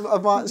view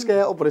of Martin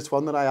Skrtel, but it's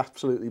one that I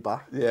absolutely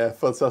back. Yeah,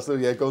 fantastic.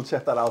 Yeah, go and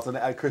check that out.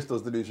 And Chris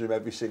does the newsroom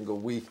every single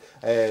week.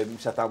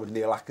 Sat down with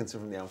Neil Atkinson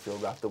from the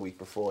Anfield Wrap the week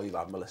before. You've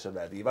had Melissa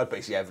Reddy. You've had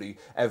basically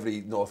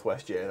every North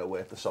West journal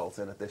worth the salt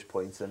in at this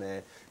point.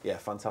 And yeah,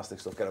 fantastic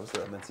stuff. Get over to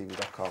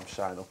mntv.com,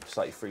 sign up,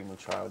 start your 3-month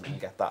trial, and you can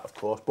get that, of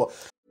course. But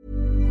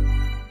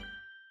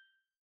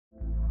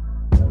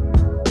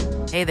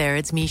Hey there,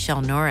 it's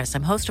Michelle Norris.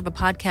 I'm host of a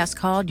podcast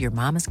called Your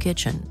Mama's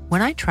Kitchen.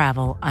 When I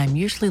travel, I'm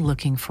usually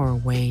looking for a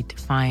way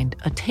to find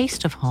a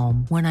taste of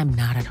home when I'm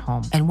not at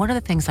home. And one of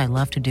the things I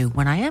love to do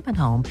when I am at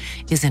home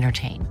is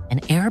entertain.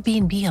 And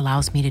Airbnb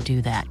allows me to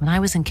do that. When I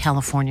was in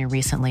California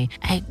recently,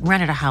 I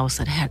rented a house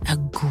that had a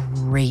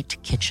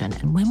great kitchen.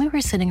 And when we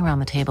were sitting around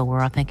the table, we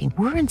were all thinking,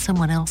 we're in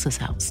someone else's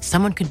house.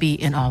 Someone could be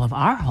in all of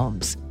our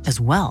homes as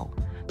well.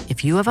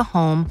 If you have a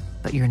home,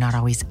 but you're not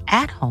always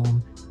at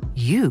home,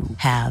 you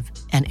have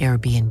an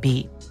Airbnb.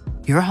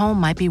 Your home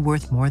might be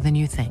worth more than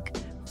you think.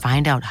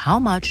 Find out how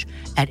much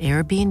at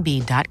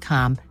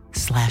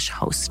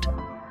airbnb.com/host.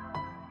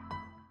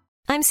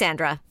 I'm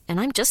Sandra,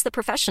 and I'm just the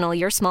professional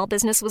your small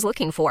business was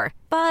looking for.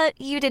 But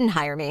you didn't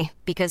hire me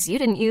because you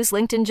didn't use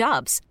LinkedIn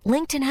Jobs.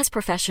 LinkedIn has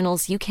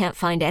professionals you can't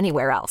find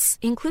anywhere else,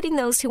 including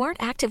those who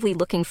aren't actively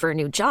looking for a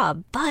new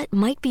job, but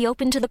might be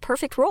open to the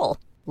perfect role,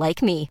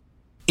 like me.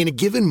 In a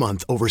given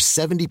month, over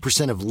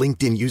 70% of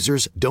LinkedIn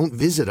users don't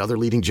visit other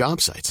leading job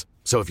sites.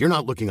 So if you're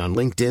not looking on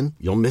LinkedIn,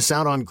 you'll miss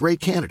out on great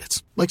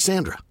candidates like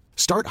Sandra.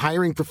 Start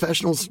hiring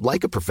professionals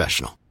like a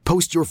professional.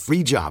 Post your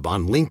free job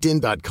on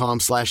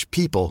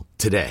linkedin.com/people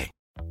today.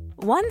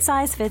 One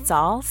size fits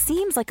all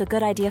seems like a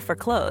good idea for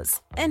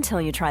clothes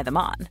until you try them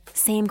on.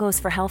 Same goes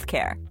for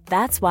healthcare.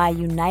 That's why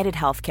United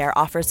Healthcare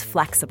offers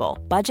flexible,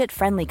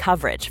 budget-friendly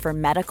coverage for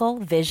medical,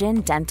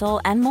 vision,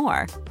 dental, and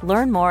more.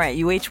 Learn more at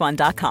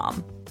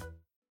uh1.com.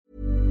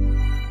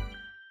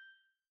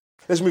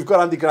 Listen, we've got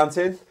Andy Grant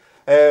in.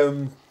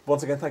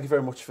 Once again, thank you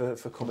very much for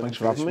coming. Thanks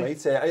for having me.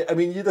 Mate. I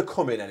mean, you'd have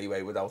come in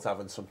anyway without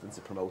having something to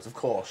promote, of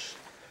course.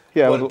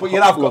 Yeah, but you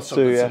have got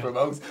something to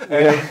promote.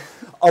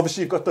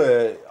 Obviously, you've got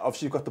the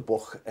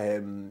book.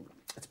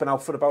 It's been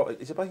out for about a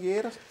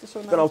year or so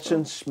now? It's been out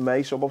since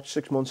May, so about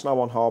 6 months now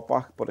on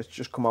hardback, but it's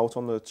just come out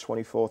on the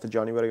 24th of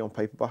January on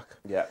paperback.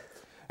 Yeah.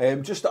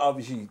 Just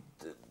obviously,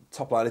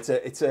 top line. It's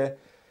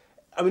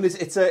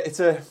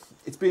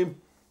being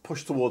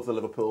pushed towards the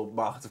Liverpool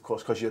market, of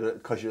course, because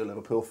you're a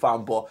Liverpool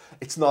fan, but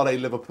it's not a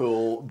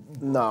Liverpool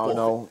book.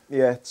 No.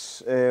 Yeah,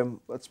 it's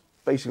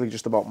basically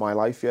just about my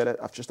life. Yeah,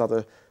 I've just had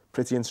a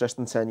pretty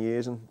interesting 10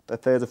 years, and the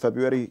 3rd of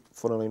February,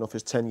 funnily enough,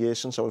 is 10 years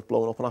since I was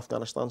blown up in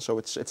Afghanistan. So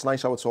it's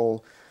nice how it's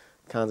all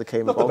kind of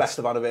came about. Not the best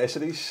of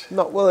anniversaries.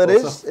 No, well, it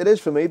is. It is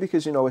for me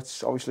because, you know,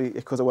 it's obviously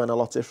it could have went a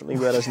lot differently.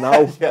 Whereas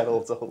now,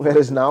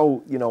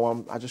 you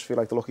know, I just feel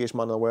like the luckiest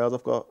man in the world.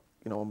 I've got,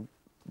 you know, a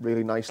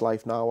really nice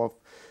life now.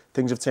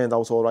 Things have turned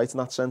out all right in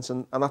that sense,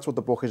 and that's what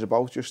the book is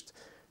about, just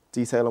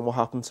detailing what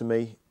happened to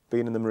me,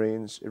 being in the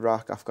Marines,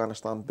 Iraq,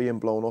 Afghanistan, being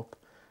blown up.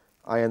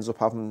 I ended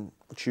up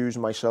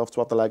choosing myself to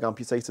have the leg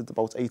amputated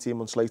about 18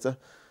 months later,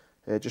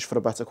 just for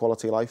a better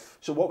quality life.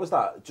 So what was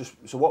that?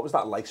 What was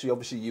that like? So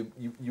obviously you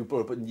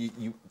brought up and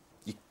you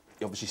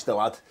obviously still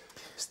had.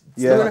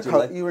 You were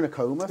in a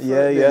coma for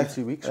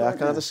 2 weeks.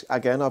 Yeah,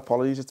 again,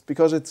 apologies. It's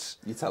because it's.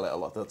 You tell it a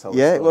lot.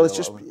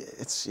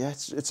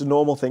 It's a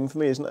normal thing for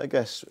me, isn't it? I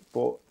guess,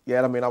 but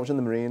yeah, I mean, I was in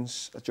the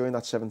Marines. I joined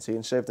that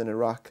 17, served in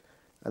Iraq,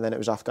 and then it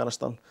was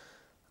Afghanistan,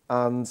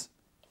 and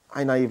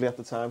I naively at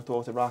the time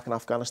thought Iraq and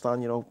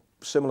Afghanistan, you know,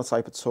 similar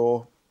type of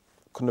tour,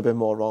 couldn't have been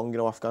more wrong. You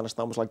know,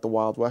 Afghanistan was like the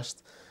Wild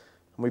West,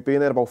 and we'd been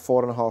there about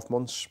 4.5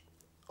 months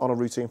on a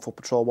routine foot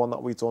patrol, one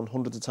that we'd done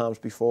hundreds of times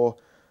before.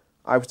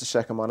 I was the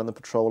second man in the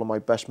patrol and my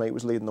best mate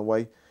was leading the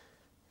way.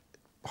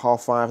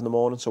 5:30 in the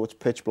morning, so it's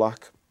pitch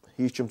black.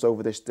 He's jumped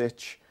over this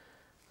ditch,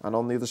 and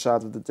on the other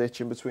side of the ditch,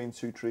 in between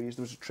 2 trees,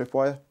 there was a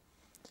tripwire.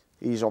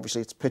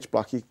 It's pitch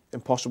black,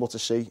 impossible to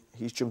see.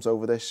 He's jumped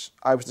over this.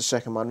 I was the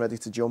second man ready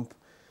to jump.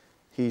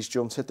 He's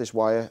jumped, hit this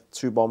wire.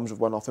 2 bombs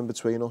have went off in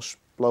between us,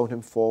 blown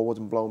him forward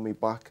and blown me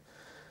back.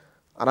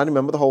 And I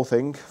remember the whole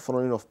thing,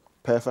 funnily enough,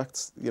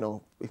 perfect. You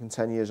know, even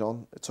 10 years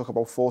on. It took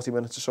about 40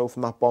 minutes or so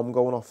from that bomb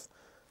going off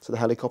to the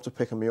helicopter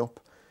picking me up.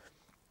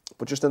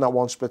 But just in that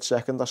one split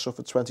second, I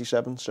suffered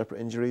 27 separate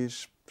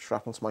injuries,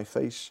 shrapnel to my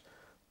face,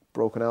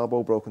 broken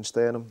elbow, broken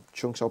sternum,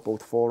 chunks out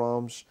both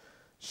forearms,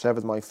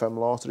 severed my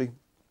femoral artery.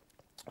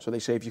 So they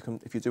say if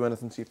you do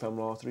anything to your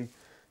femoral artery,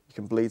 you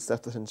can bleed to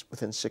death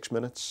within 6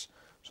 minutes.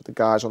 So the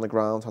guys on the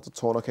ground had a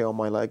tourniquet on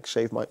my leg,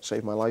 saved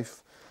my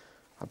life.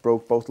 I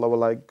broke both lower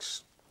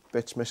legs,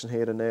 bits missing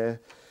here and there.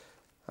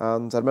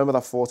 And I remember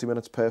that 40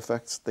 minutes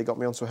perfect. They got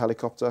me onto a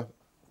helicopter,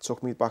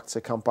 took me back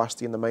to Camp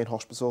Asti in the main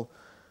hospital,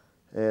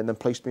 and then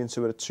placed me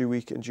into a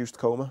 2-week induced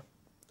coma.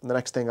 And the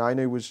next thing I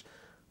knew was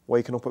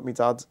waking up with my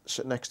dad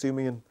sitting next to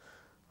me, and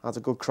I had a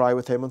good cry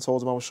with him and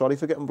told him I was sorry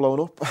for getting blown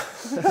up.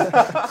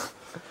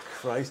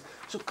 Christ.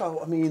 So, Carl,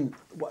 I mean,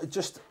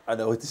 I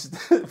know it's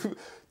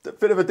a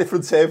bit of a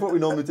different term what we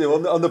normally do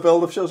on the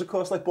build-up shows, of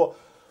course, like, but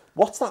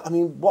what's that? I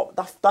mean,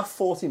 that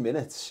 40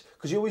 minutes,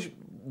 because you always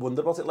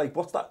wonder about it, like,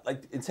 what's that,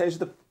 like, in terms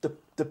of the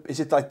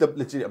is it like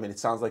legit, I mean, it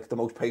sounds like the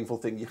most painful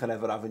thing you can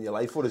ever have in your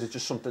life, or is it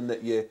just something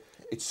that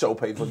it's so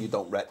painful you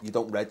don't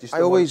register?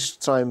 I always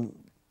try and,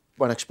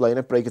 when I explain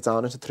it, break it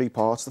down into 3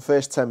 parts. The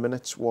first 10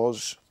 minutes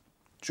was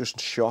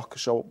just shock,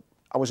 so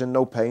I was in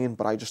no pain,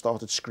 but I just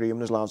started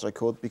screaming as loud as I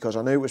could because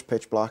I knew it was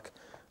pitch black.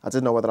 I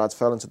didn't know whether I'd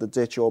fell into the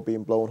ditch or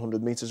being blown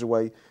 100 metres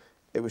away.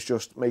 It was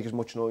just make as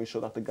much noise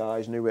so that the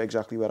guys knew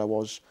exactly where I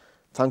was.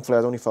 Thankfully,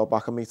 I'd only fell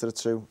back a metre or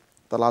two.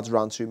 The lads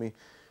ran to me,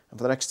 and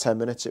for the next 10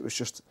 minutes, it was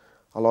just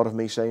a lot of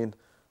me saying,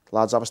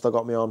 lads, have I still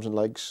got my arms and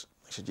legs?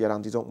 I said, yeah,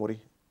 Andy, don't worry.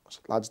 I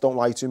said, lads, don't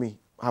lie to me.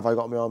 Have I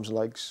got my arms and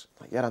legs?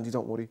 Like, yeah, Andy,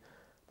 don't worry.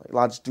 Like,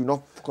 lads, do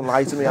not fucking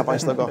lie to me. Have I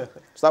still got?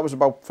 So that was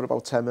for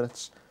about 10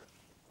 minutes.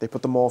 They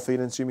put the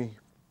morphine into me.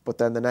 But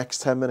then the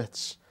next 10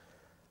 minutes,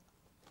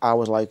 I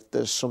was like,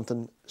 there's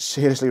something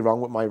seriously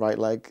wrong with my right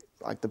leg.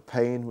 Like, the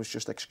pain was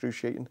just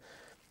excruciating.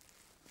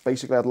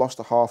 Basically, I'd lost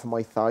a half of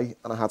my thigh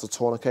and I had a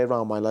tourniquet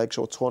around my leg.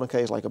 So a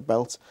tourniquet is like a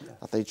belt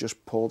that they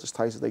just pulled as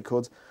tight as they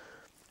could.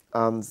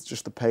 And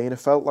just the pain, it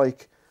felt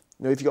like,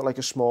 you know, if you got like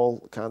a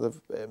small kind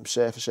of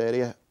surface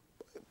area,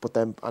 but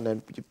then,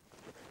 you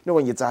know,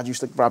 when your dad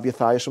used to grab your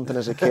thigh or something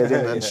as a kid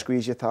and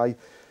squeeze your thigh,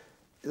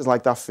 it's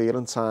like that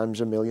feeling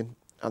times a million.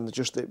 And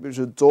it was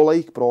a dull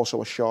ache, but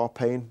also a sharp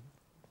pain.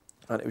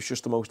 And it was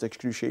just the most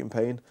excruciating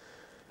pain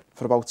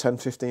for about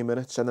 10-15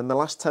 minutes. And then the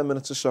last 10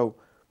 minutes or so,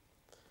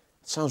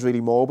 it sounds really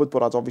morbid,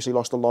 but I'd obviously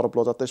lost a lot of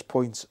blood at this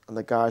point, and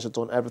the guys had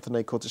done everything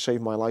they could to save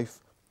my life.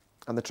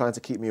 And they're trying to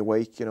keep me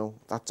awake, you know,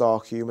 that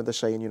dark humour. They're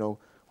saying, you know,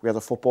 we had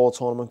a football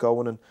tournament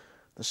going, and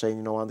they're saying,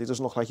 you know, Andy,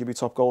 doesn't look like you'll be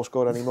top goal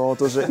scorer anymore,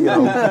 does it? You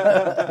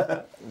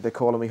know, they're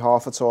calling me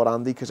half a tour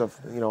Andy because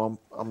I'm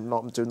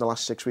not doing the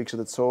last 6 weeks of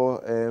the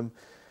tour.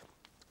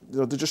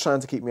 They're just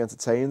trying to keep me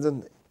entertained,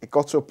 and it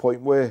got to a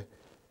point where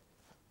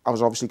I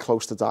was obviously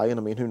close to dying.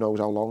 I mean, who knows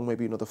how long,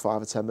 maybe another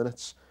 5 or 10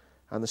 minutes.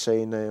 And they're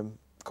saying,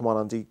 come on,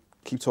 Andy,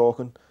 keep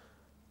talking.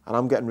 And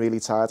I'm getting really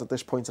tired at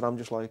this point, and I'm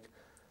just like,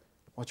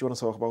 what do you want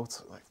to talk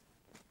about? Like,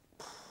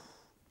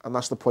 and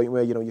that's the point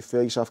where, you know, you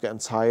feel yourself getting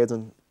tired,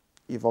 and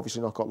you've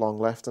obviously not got long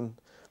left. And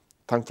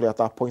thankfully, at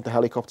that point, the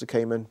helicopter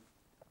came in,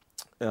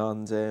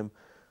 and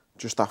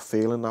just that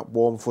feeling, that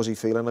warm, fuzzy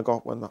feeling I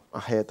got when I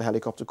heard the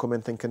helicopter come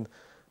in, thinking,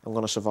 I'm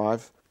going to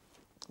survive.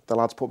 The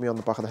lads put me on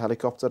the back of the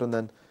helicopter,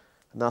 and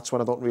that's when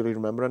I don't really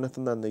remember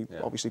anything. Then they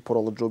obviously put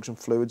all the drugs and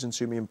fluids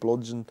into me and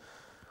bloods, and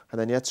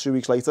then 2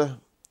 weeks later,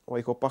 I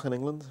wake up back in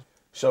England.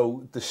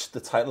 So the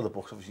title of the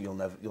book, obviously,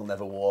 You'll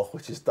Never Walk,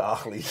 which is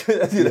darkly,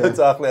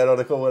 darkly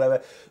ironical,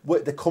 whatever.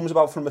 That comes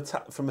about from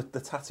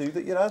the tattoo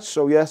that you had.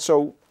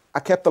 So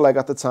I kept the leg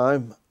at the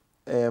time,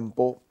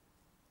 but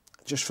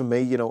just for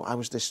me, you know, I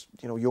was this,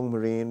 you know, young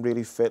Marine,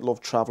 really fit,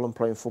 loved travelling,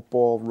 playing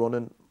football,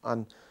 running,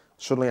 and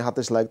suddenly I had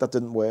this leg that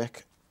didn't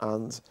work,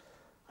 and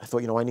I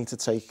thought, you know, I need to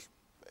take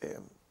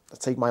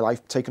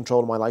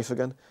control of my life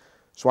again.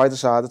 So I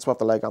decided to have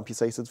the leg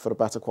amputated for a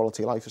better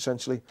quality life,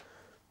 essentially.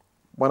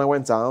 When I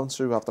went down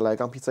to have the leg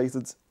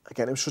amputated,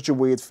 again, it was such a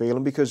weird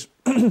feeling because,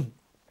 you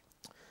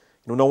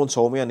know, no one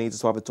told me I needed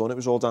to have it done. It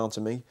was all down to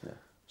me. Yeah.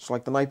 So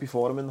like the night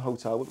before, I'm in the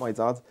hotel with my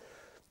dad,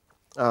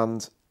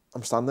 and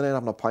I'm standing there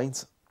having a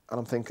pint, and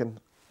I'm thinking,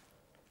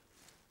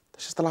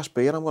 this is the last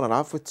beer I'm going to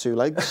have with 2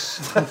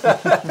 legs. Do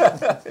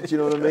you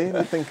know what I mean?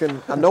 You're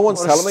thinking, and no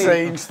one's telling me.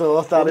 Strange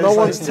thought that is. No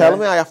one's telling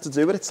me I have to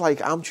do it. It's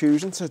like I'm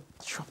choosing to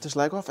chop this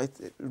leg off.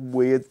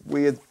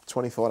 Weird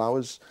 24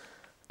 hours.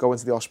 Go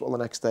into the hospital the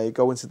next day.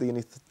 Go into the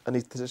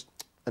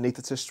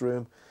anaesthetist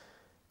room,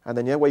 and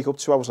then wake up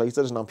 2 hours later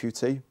as an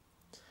amputee.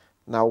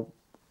 Now,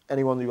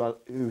 anyone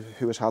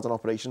who has had an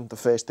operation, the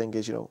first thing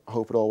is, you know, I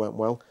hope it all went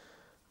well.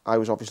 I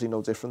was obviously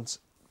no different.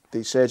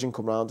 The surgeon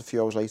come round a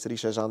few hours later. He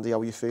says, Andy,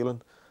 how are you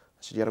feeling?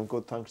 I said, yeah, I'm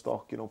good, thanks,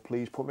 doc. You know,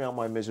 please put me out of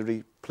my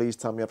misery. Please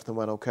tell me everything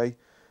went okay.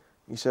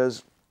 He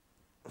says,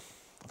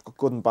 I've got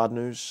good and bad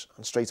news.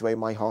 And straight away,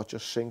 my heart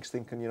just sinks,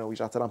 thinking, you know, he's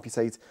had to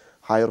amputate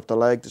higher up the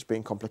leg. There's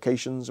been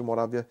complications and what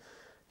have you.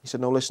 He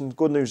said, no, listen,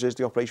 good news is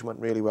the operation went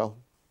really well.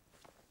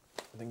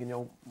 I'm thinking, you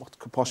know, what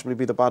could possibly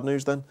be the bad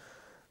news then?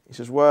 He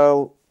says,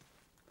 well,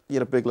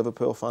 you're a big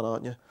Liverpool fan,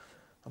 aren't you?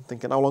 I'm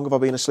thinking, how long have I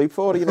been asleep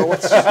for? You know,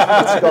 what's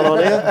going on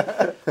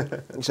here?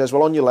 He says,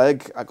 well, on your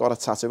leg, I got a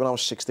tattoo when I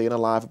was 16, a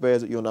live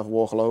bird that You'll Never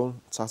Walk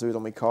Alone, tattooed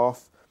on my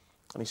calf.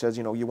 And he says,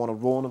 you know, you want to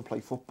run and play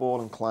football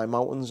and climb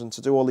mountains, and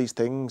to do all these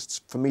things,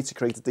 for me to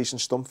create a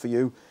decent stump for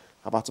you,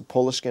 I've had to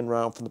pull the skin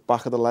round from the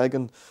back of the leg,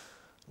 and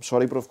I'm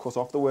sorry, but I've cut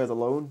off the word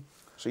alone.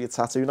 So your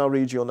tattoo now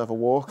reads You'll Never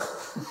Walk.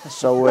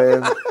 So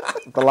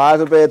the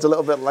live bird's a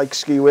little bit like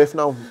ski whiff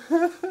now.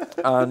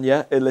 And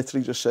yeah, it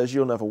literally just says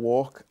You'll Never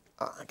Walk.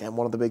 Again,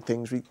 one of the big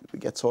things we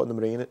get taught in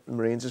the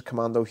Marines is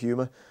commando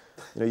humour.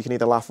 You know, you can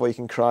either laugh or you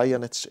can cry,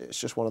 and it's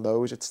just one of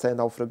those. It's turned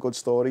out for a good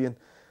story, and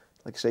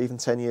like I say, even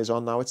 10 years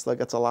on now, it still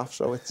gets a laugh.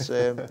 So it's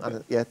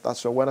and yeah,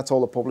 that's so. When I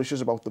told the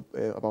publishers about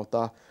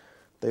that,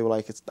 they were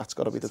like, that's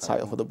got to be the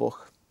title for the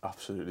book.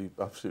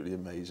 Absolutely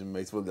amazing,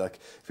 mate. Well, like,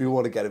 if you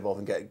want to get involved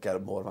and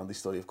get more of Andy's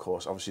story, of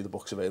course, obviously the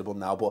book's available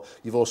now, but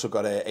you've also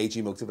got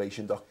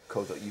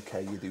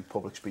agmotivation.co.uk, you do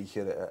public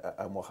speaking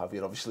and what have you,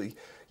 and obviously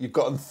you've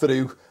gotten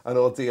through an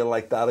ordeal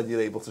like that and you're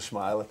able to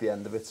smile at the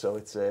end of it, so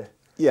it's...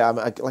 Yeah, I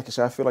mean, like I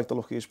said, I feel like the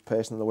luckiest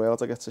person in the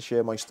world. I get to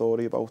share my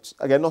story about,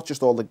 again, not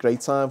just all the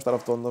great times that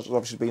I've done, there's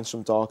obviously been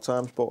some dark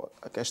times, but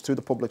I guess through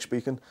the public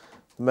speaking,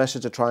 the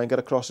message I try and get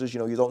across is, you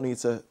know, you don't need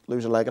to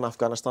lose a leg in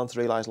Afghanistan to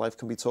realise life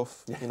can be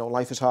tough. Yeah. You know,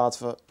 life is hard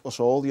for us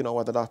all, you know,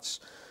 whether that's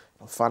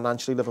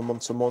financially living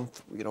month to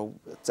month, you know,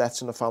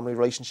 deaths in the family,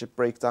 relationship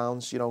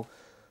breakdowns, you know,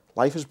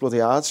 life is bloody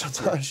hard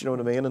sometimes, you know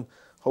what I mean? And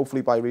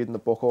hopefully by reading the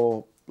book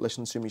or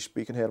listening to me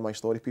speak and hearing my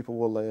story, people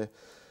will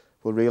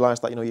realise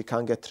that, you know, you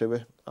can get through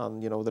it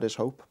and, you know, there is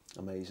hope.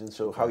 Amazing.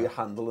 So how are you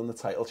handling the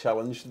title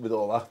challenge with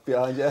all that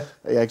behind you?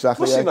 Yeah,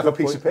 exactly. Must seem like a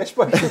piece of piss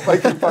by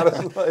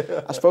comparison.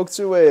 I spoke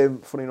to,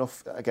 funny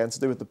enough, again, to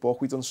do with the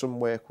book, we've done some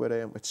work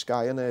with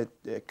Sky and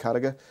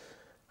Carragher,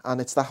 and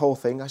it's that whole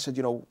thing. I said,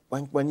 you know,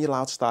 when you're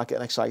allowed to start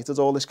getting excited,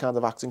 all this kind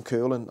of acting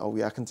cool and, oh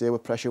yeah, I can deal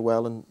with pressure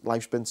well and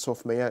life's been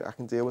tough for me, I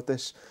can deal with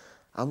this.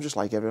 I'm just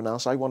like everyone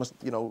else. I want to,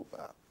 you know...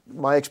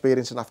 My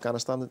experience in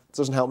Afghanistan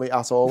doesn't help me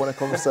at all when it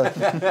comes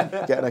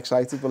to getting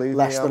excited, believe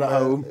Leicester me. at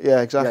home.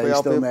 Yeah, exactly. Yeah,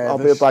 I'll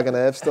be a bag of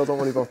nerves still, don't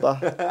worry about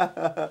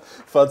that.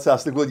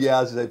 Fantastic. Well, yeah,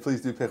 as I say,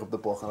 please do pick up the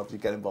book and obviously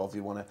get involved if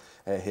you want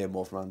to hear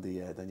more from Andy,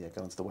 then yeah,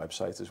 go onto the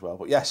website as well.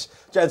 But yes,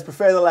 gents,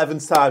 preferred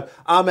 11th time.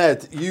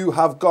 Ahmed, you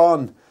have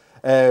gone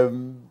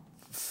Fabinho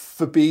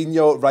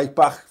right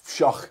back,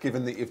 shock,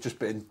 given that you've just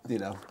been, you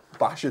know,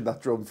 bashing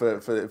that drum for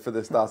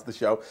the start of the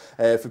show.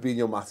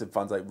 Fabinho, Matip,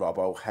 Van Dijk,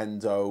 Robbo,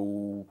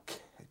 Hendo...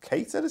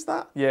 Keita, is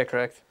that? Yeah,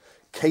 correct.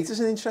 Keita's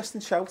an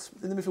interesting shout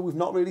in the midfield. We've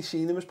not really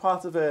seen him as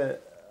part of a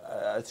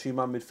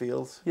two-man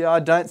midfield. Yeah, I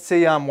don't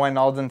see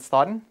Wijnaldum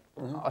starting.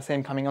 I see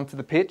him coming onto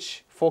the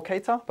pitch for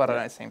Keita, but I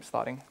don't see him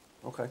starting.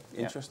 Okay,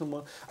 interesting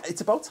one.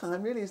 It's about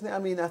time, really, isn't it? I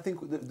mean, I think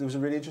there was a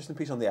really interesting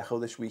piece on the Echo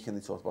this week, and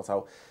they talked about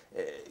how,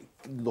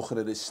 looking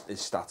at his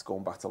stats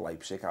going back to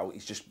Leipzig, how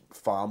he's just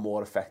far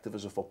more effective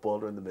as a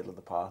footballer in the middle of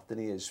the park than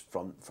he is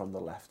from the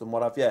left and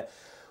what have you.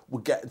 We're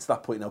getting to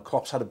that point now.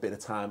 Klopp's had a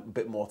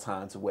bit more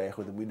time to work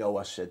with, and we know,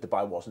 as I said,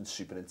 Dubai wasn't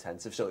super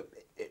intensive, so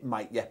it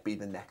might yet be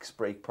the next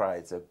break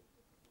prior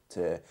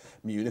to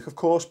Munich, of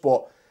course,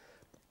 but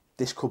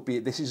this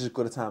is as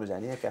good a time as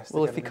any, I guess.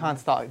 Well, if he can't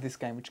start this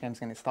game, which game's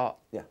going to start?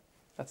 Yeah.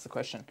 That's the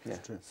question. Yeah,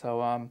 true.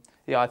 So,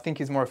 yeah, I think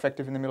he's more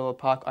effective in the middle of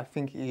the park. I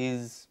think he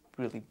is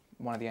really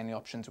one of the only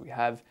options we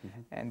have,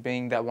 and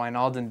being that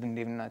Wijnaldum didn't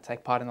even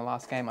take part in the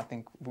last game, I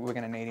think we're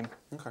going to need him.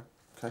 Okay.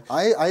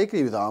 I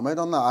agree with Ahmed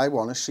on that. I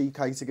want to see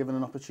Keita given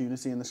an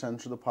opportunity in the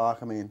centre of the park.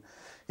 I mean,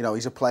 you know,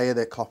 he's a player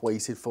that Klopp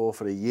waited for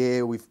a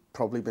year. We've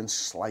probably been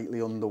slightly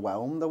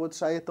underwhelmed, I would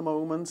say, at the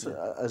moment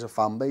as a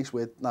fan base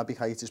with Naby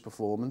Keita's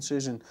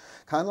performances. And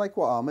kind of like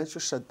what Ahmed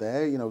just said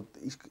there, you know,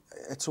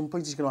 at some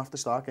point he's going to have to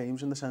start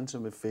games in the centre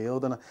of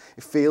midfield. And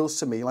it feels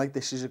to me like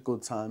this is a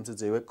good time to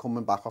do it.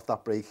 Coming back off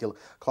that break,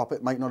 Klopp,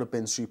 it might not have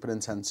been super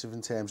intensive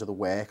in terms of the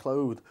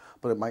workload,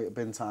 but it might have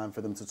been time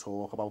for them to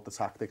talk about the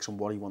tactics and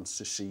what he wants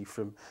to see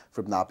from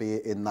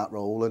Naby in that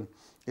role. And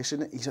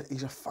listen,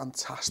 he's a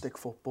fantastic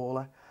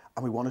footballer,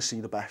 and we want to see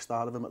the best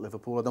out of him at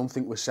Liverpool. I don't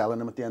think we're selling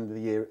him at the end of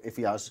the year if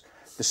he has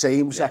the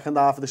same second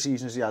half of the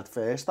season as he had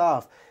first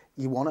half.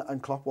 You want it,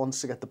 and Klopp wants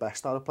to get the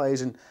best out of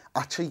players. And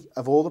actually,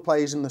 of all the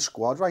players in the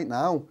squad right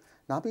now,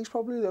 Naby's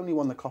probably the only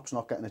one that Klopp's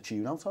not getting a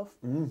tune out of,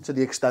 to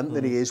the extent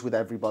that he is with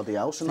everybody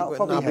else. And that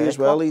probably Naby as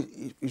well.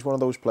 He's one of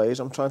those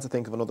players. I'm trying to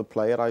think of another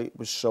player I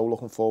was so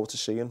looking forward to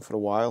seeing for a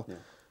while. Yeah.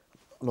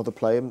 Another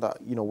player that,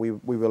 you know, we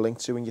were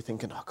linked to, and you're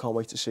thinking, I can't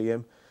wait to see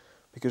him.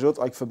 Because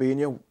like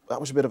Fabinho, that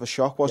was a bit of a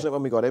shock, wasn't it,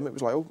 when we got him? It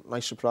was like, oh,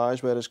 nice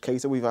surprise. Whereas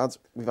Keita,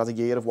 we've had a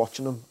year of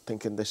watching him,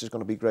 thinking this is going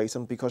to be great,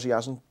 and because he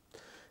hasn't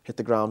hit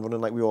the ground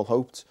running like we all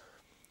hoped,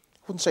 I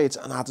wouldn't say it's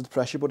an added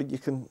pressure, but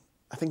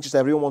I think just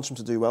everyone wants him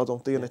to do well,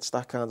 don't they? And it's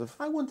that kind of...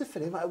 I wonder for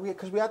him,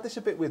 because we had this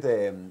a bit with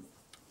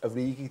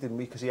Origi, didn't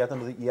we? Because he had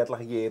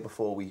like a year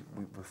before we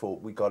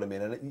got him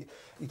in, and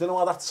you don't know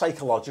how that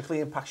psychologically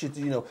impacts you.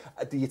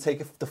 Do you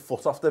take the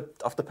foot off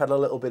the pedal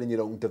a little bit in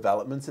your own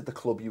development at the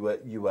club you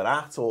were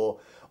at, or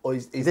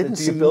is didn't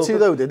seem to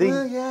though, did he?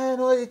 Yeah,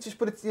 no,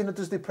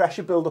 does the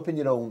pressure build up in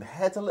your own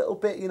head a little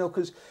bit?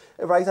 Because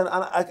right, and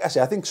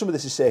I think some of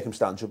this is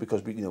circumstantial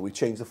because we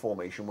changed the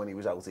formation when he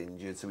was out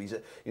injured, so he's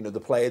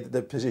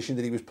the position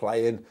that he was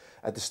playing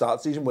at the start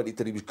of the season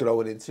that he was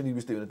growing into, and he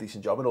was doing a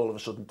decent job, and all of a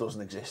sudden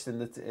doesn't exist in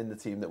the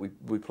team that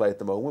we play at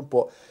the moment.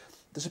 But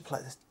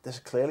there's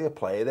clearly a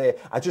player there.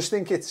 I just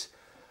think it's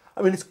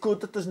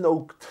good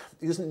that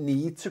he doesn't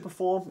need to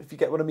perform, if you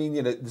get what I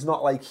mean. It's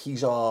not like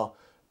he's our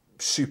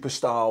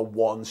superstar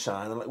one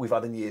sign like we've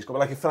had in years ago.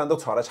 Like if Fernando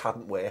Torres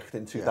hadn't worked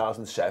in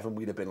 2007,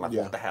 we'd have been like,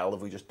 what the hell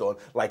have we just done?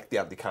 Like the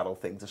Andy Carroll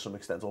thing to some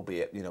extent,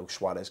 albeit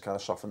Suarez kind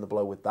of softened the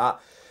blow with that.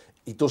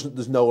 He doesn't.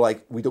 There's no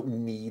we don't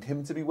need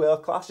him to be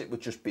world class. It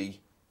would just be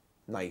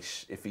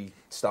nice if he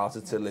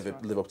started to live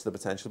up to the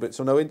potential a bit.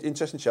 So no,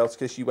 interesting shout,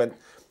 Chris. You went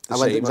I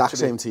went the exact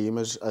same team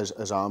as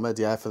Ahmed,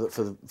 yeah, for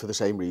the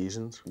same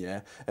reasons.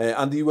 Yeah,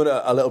 Andy, you went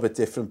a little bit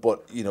different,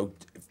 but you know,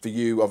 for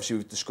you, obviously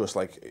we've discussed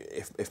like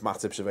if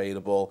Matip's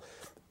available,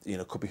 you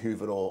know, could be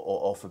Hoover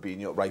or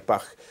Fabinho at right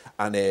back,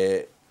 and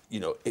you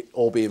know, it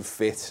all being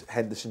fit,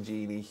 Henderson,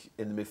 Gini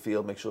in the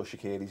midfield, make sure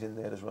Shaqiri's in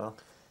there as well.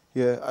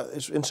 Yeah,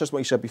 it's interesting what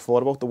you said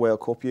before about the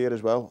World Cup year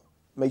as well.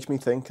 Makes me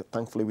think,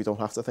 thankfully we don't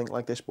have to think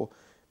like this, but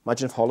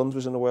imagine if Holland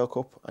was in the World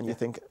Cup and you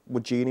think,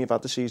 would Gini have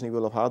had the season he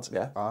will have had?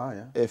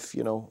 Yeah. If,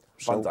 you know...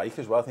 Van Dijk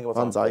as well, I think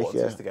about Van Dijk,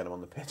 just to get him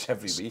on the pitch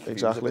every week. Exactly.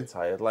 He was a bit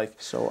tired,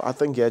 like. So I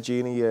think, yeah,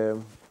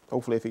 Gini,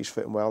 hopefully if he's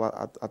fitting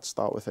well, I'd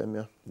start with him,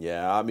 yeah.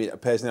 Yeah, I mean,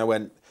 personally I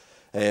went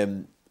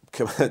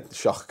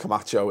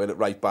Camacho in at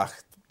right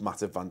back,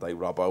 Matip, Van Dijk,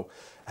 Robbo,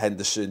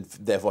 Henderson,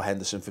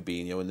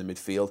 Fabinho in the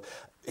midfield.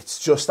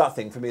 It's just that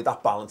thing for me,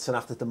 that balancing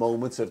act at the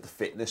moment of the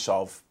fitness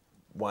of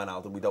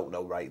Wijnaldum. We don't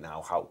know right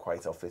now how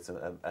fit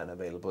and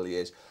available he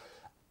is,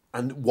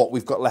 and what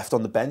we've got left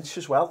on the bench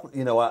as well.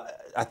 You know,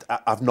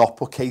 I've not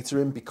put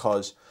Keita in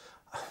because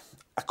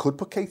I could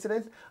put Keita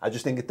in. I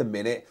just think at the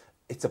minute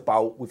it's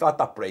about, we've had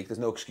that break. There's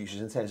no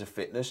excuses in terms of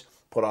fitness.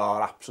 Put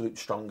our absolute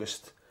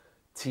strongest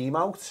team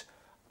out,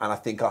 and I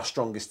think our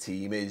strongest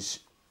team is.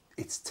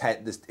 It's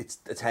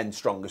the 10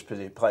 strongest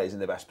players in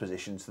the best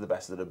positions to the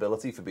best of their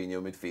ability,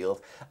 Fabinho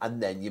midfield,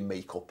 and then you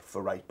make up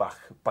for right back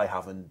by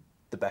having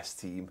the best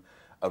team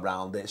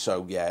around it.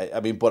 So yeah, I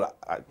mean, but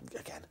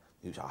again,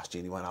 you asked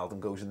Gini Wijnaldum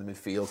goes in the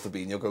midfield,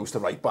 Fabinho goes to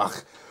right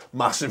back,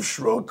 massive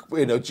shrug.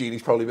 You know,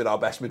 Gini's probably been our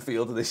best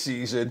midfielder this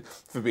season.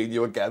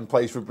 Fabinho again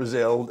plays for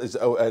Brazil, is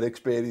an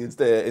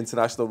experienced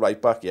international right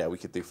back. Yeah, we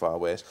could do far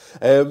worse.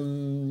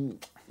 Looking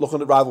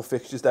at rival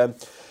fixtures then.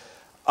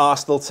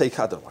 Arsenal take,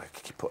 I don't know why I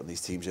keep putting these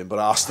teams in, but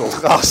Arsenal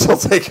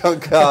take on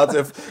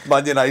Cardiff,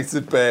 Man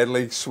United,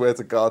 Burnley, swear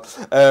to God.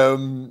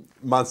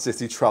 Man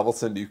City travel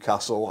to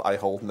Newcastle. I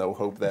hold no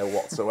hope there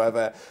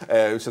whatsoever.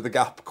 So the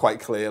gap quite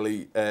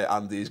clearly,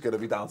 Andy, is going to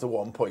be down to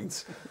 1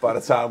 point by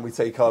the time we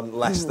take on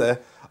Leicester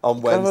on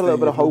Wednesday. Have a little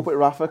bit of hope with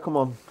Rafa, come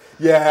on.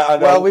 Yeah, I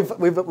know.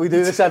 Well, we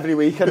do this every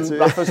week, and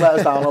Rafa's let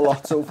us down a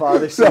lot so far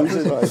this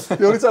season.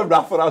 The only time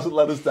Rafa hasn't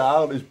let us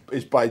down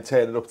is by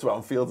turning up to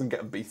Anfield and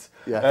getting beat.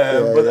 Yeah.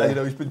 But you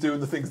know, he's been doing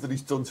the things that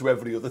he's done to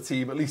every other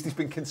team. At least he's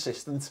been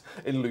consistent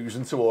in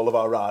losing to all of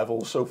our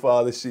rivals so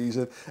far this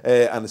season.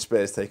 And the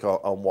Spurs take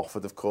on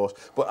Watford, of course.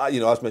 But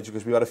you know, as mentioned,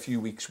 because we've had a few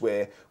weeks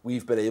where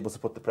we've been able to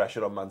put the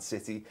pressure on Man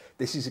City.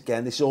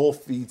 This all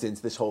feeds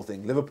into this whole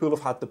thing. Liverpool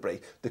have had the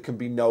break. There can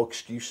be no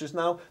excuses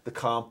now. There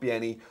can't be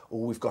any,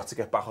 we've got to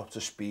get back up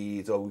to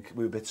speed, or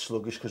we're a bit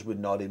sluggish because we're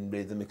not in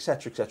rhythm,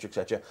 etc, etc,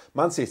 etc.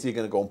 Man City are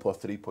going to go and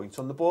put 3 points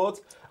on the board,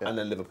 and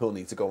then Liverpool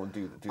need to go and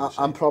do the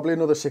same. And probably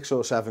another 6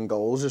 or 7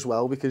 goals as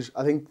well, because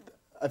I think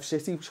if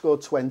City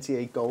scored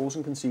 28 goals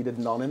and conceded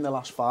none in the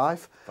last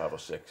 5. 5 or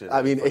 6.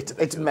 I mean,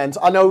 it's meant.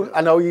 I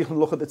know you can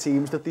look at the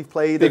teams that they've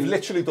played. They've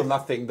literally done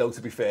that thing, though,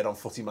 to be fair, on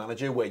Footy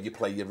Manager, where you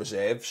play your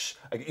reserves.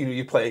 You know,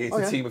 you play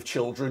against a team of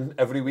children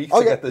every week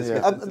to get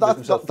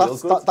themselves feel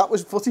good. That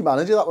was Footy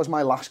Manager. That was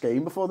my last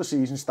game before the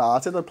season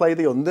started. I played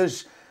the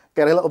unders.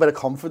 Get a little bit of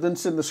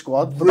confidence in the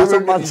squad. But that's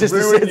what Manchester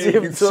City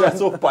have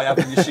set up by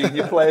having your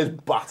senior players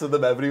batter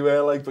them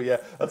everywhere. Like, but yeah,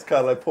 that's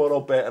kind of like poor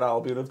old Burton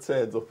Albion have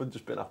turned up and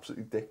just been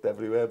absolutely dicked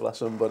everywhere, bless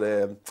them.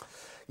 But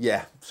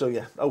yeah, so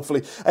yeah,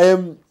 hopefully,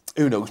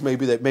 who knows?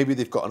 Maybe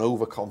they've got an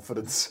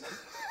overconfidence.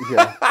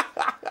 Yeah.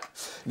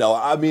 No,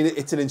 I mean,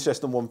 it's an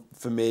interesting one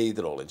for me.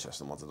 They're all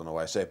interesting ones. I don't know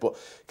why I say it, but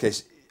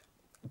because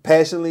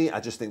personally, I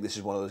just think this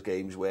is one of those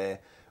games where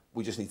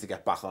we just need to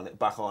get back on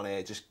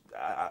it. Just.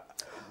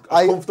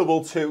 A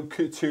comfortable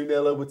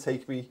 2-0 would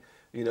take me,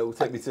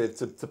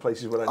 to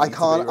places where I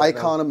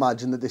can't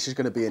imagine that this is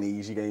going to be an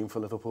easy game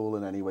for Liverpool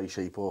in any way,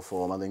 shape or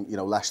form. I think,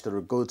 Leicester are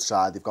a good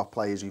side. They've got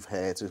players who've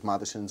hurt us.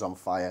 Maddison's on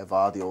fire.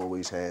 Vardy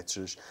always hurts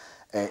us.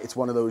 It's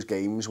one of those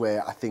games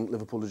where I think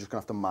Liverpool are just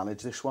going to have to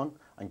manage this one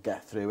and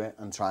get through it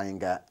and try and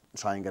get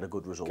a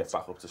good result. Get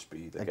back up to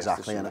speed.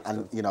 Exactly, and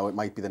it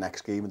might be the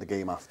next game and the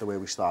game after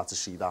where we start to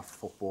see that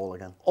football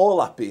again. All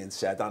that being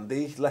said,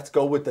 Andy, let's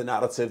go with the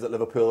narrative that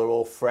Liverpool are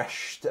all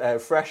fresh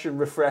and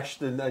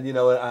refreshed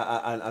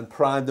and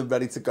primed and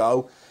ready to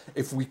go.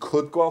 If we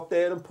could go out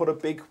there and put a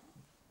big,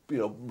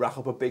 rack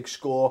up a big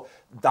score,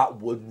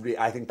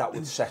 I think that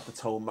would set the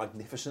tone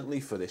magnificently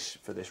for this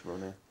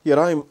run.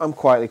 Yeah, I'm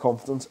quietly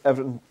confident.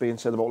 Everything being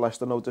said about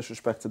Leicester, no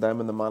disrespect to them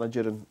and the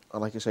manager, and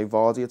like I say,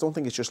 Vardy. I don't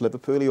think it's just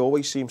Liverpool. He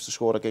always seems to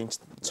score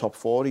against the top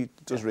 4. He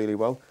does really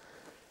well.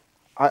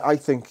 I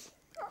think,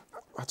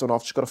 I don't know,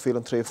 I've just got a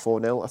feeling 3 or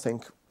 4-0. I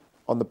think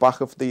on the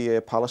back of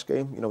the Palace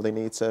game, they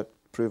need to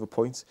prove a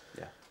point.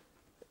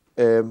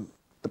 Yeah.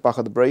 The back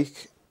of the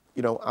break,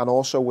 and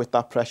also with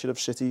that pressure of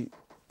City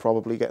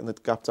probably getting the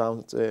gap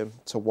down to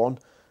 1.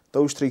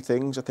 Those 3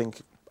 things, I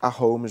think, at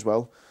home as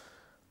well.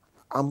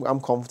 I'm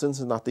confident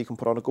in that they can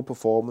put on a good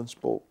performance,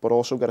 but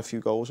also get a few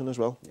goals in as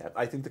well. Yeah,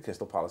 I think the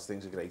Crystal Palace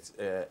thing's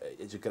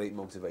it's a great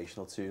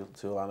motivational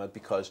tool, Ahmed,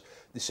 because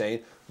they're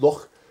saying,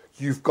 look,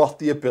 you've got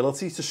the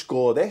ability to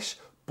score this,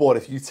 But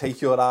if you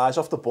take your eyes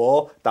off the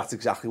ball, that's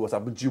exactly what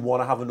happened. Do you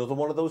want to have another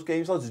one of those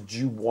games, lads? Do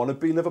you want to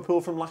be Liverpool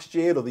from last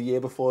year or the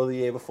year before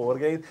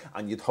again?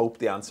 And you'd hope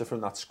the answer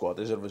from that squad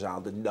is a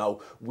resounding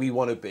no. We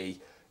want to be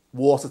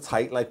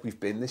watertight like we've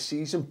been this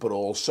season, but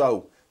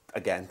also,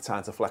 again,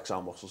 time to flex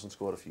our muscles and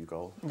score a few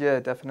goals. Yeah,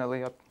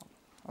 definitely.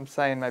 I'm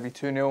saying maybe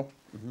 2-0.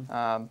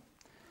 I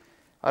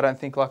don't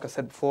think, like I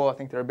said before, I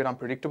think they're a bit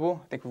unpredictable.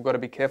 I think we've got to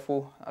be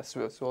careful.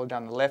 It's all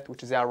down the left,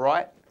 which is our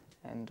right,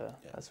 and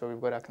that's where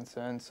we've got our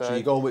concerns. So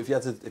you go with,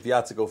 if you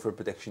had to go for a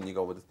prediction, you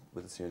go with a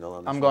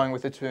 2-0. I'm going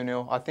with a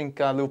 2-0. I think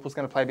Liverpool's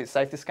going to play a bit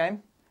safe this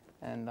game,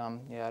 and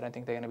I don't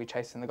think they're going to be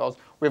chasing the goals.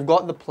 We've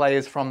got the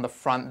players from the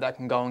front that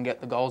can go and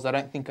get the goals. I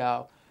don't think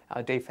our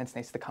defence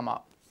needs to come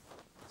up.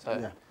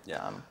 So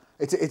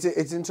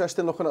It's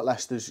interesting looking at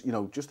Leicester's,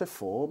 just their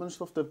form and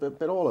stuff.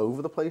 They're all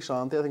over the place,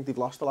 aren't they? I think they've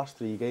lost the last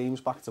 3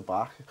 games back to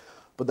back.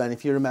 But then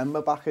if you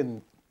remember back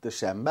in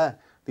December,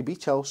 they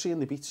beat Chelsea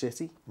and they beat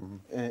City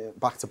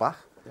back to back.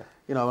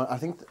 Yeah. I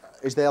think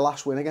is their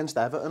last win against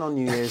Everton on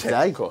New Year's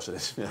Day. Of course it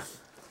is. Yeah.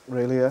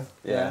 Really,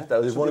 yeah.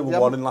 That was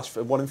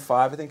one in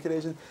 5, I think it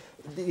is. And,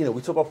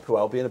 we talk about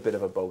Puel being a bit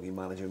of a bogey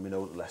manager, and we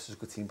know that Leicester's a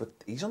good team, but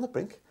he's on the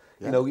brink.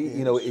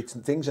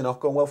 Things are not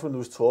going well for him. There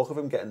was talk of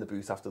him getting the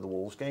boot after the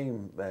Wolves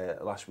game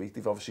last week.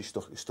 They've obviously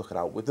stuck it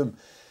out with them.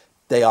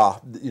 They are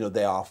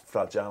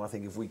fragile. I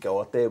think if we go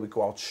out there, we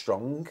go out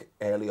strong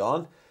early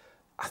on.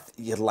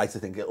 You'd like to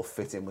think it'll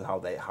fit in with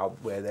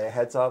where their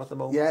heads are at the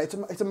moment. Yeah,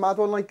 it's a mad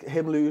one, like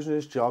him losing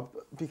his job,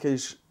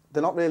 because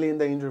they're not really in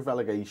danger of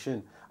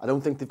relegation. I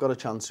don't think they've got a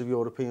chance of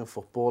European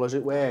football, as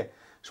it were.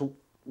 So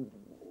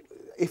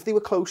if they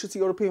were closer to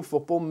European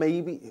football,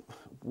 maybe,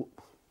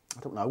 I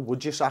don't know,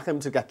 would you sack him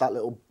to get that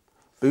little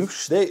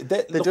boost? They're in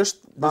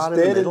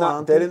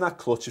that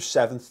clutch of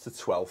 7th to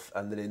 12th,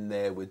 and they're in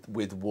there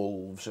with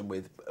Wolves and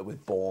with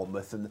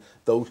Bournemouth and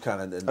those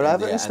kind of. Are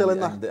Everton still in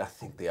that? I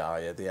think they are.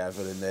 Yeah, they're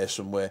Everton in there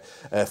somewhere,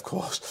 of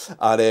course.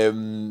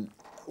 And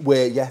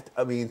they're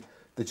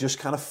just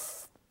kind of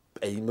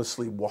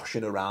aimlessly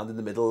washing around in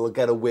the middle. They'll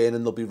get a win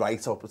and they'll be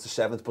right up to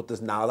 7th, but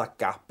there's now that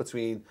gap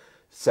between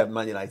 7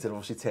 Man United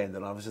obviously turned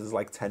around. Obviously there's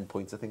like 10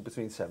 points, I think,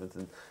 between 7th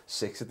and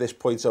 6th at this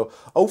point. So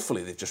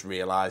hopefully they've just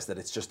realised that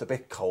it's just a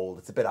bit cold.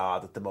 It's a bit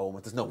hard at the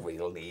moment. There's no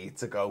real need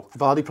to go.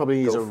 Vardy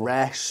probably needs a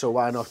rest, so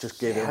why not just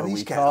give him a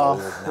week off?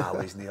 He's getting old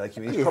now, isn't he? Like,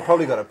 he's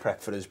probably got to prep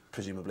for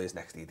presumably his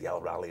next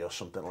EDL rally or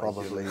something like that.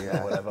 Probably,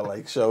 or whatever.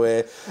 Like, so,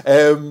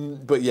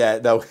 but yeah,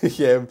 no,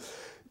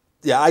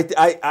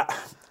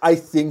 I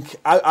think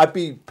I'd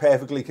be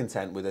perfectly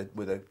content with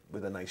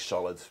a nice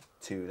solid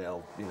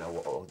 2-0,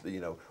 or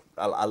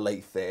a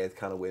late third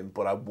kind of win.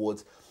 But I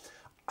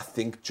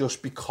think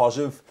just because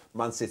of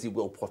Man City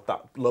will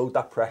load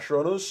that pressure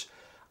on us,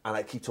 and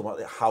I keep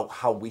talking about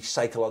how we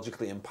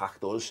psychologically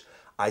impact us.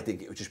 I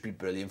think it would just be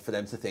brilliant for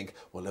them to think,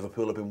 well,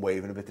 Liverpool have been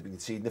waving a bit, they've been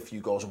conceding a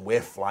few goals, and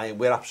we're flying,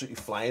 we're absolutely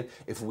flying.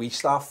 If we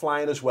start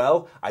flying as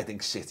well, I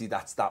think City,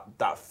 that's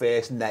that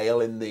first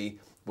nail in the,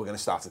 we're going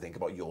to start to think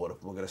about Europe,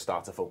 and we're going to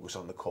start to focus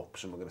on the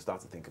cups, and we're going to start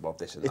to think about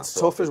this and that. It's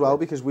tough as well,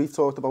 because we've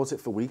talked about it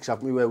for weeks,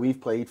 haven't we, where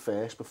we've played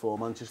first before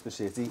Manchester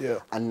City,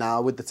 and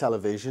now with the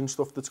television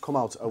stuff that's come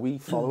out, are we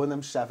following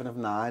them 7 of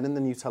 9 in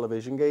the new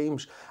television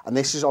games? And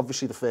this is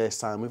obviously the first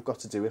time we've got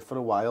to do it for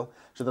a while,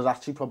 so there's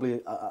actually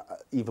probably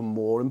even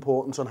more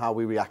importance on how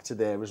we react to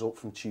their result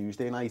from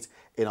Tuesday night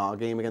in our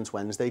game against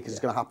Wednesday, because it's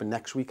going to happen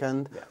next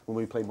weekend when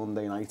we play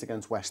Monday night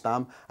against West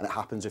Ham, and it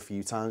happens a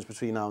few times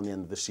between now and the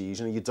end of the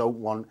season, and you don't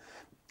want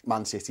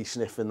Man City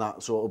sniffing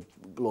that sort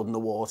of blood in the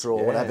water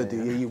or whatever,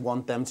 do you? You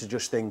want them to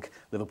just think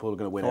Liverpool are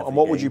going to win every And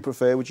what game. Would you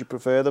prefer? Would you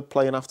prever the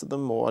playing after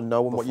them or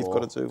knowing what you've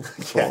got to do?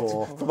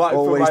 For my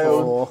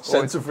own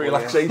sense of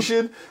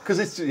relaxation, because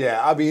it's, they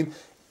haven't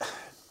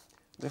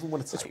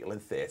won a title in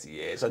 30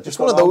 years. It's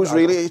one of those,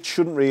 really, it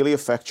shouldn't really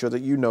affect you,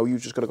 that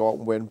you've just got to go out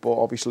and win, but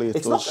obviously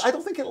it does. I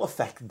don't think it'll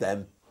affect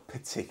them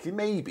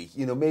particularly, maybe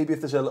if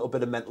there's a little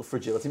bit of mental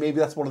fragility, maybe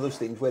that's one of those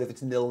things where if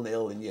it's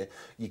 0-0 and you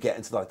get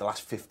into like the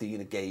last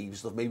 15 of games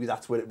stuff, maybe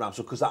that's where it ramps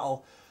up, because I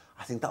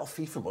think that'll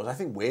feed from us. I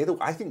think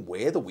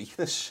we're the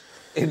weakness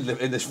in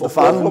this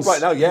football club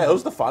right now. Yeah,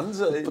 us the fans.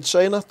 But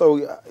saying that though,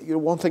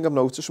 one thing I've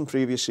noticed from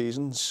previous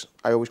seasons,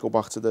 I always go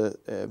back to the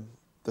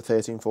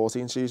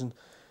 13-14 season.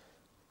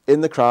 In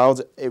the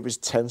crowd, it was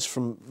tense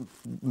from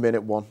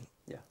minute 1.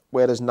 Yeah.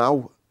 Whereas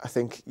now, I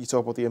think you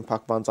talk about the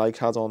impact Van Dijk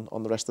had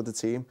on the rest of the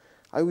team.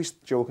 I always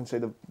joke and say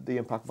the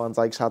impact Van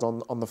Dijk's had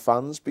on the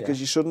fans, because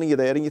you're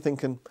there and you're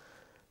thinking,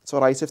 it's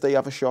all right if they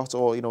have a shot,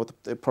 or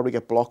they probably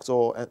get blocked,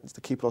 or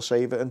the keeper will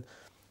save it, and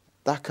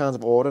that kind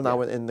of order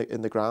now in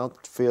the ground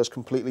feels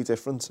completely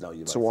different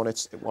to what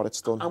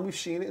it's done. And we've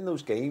seen it in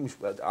those games,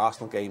 the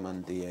Arsenal game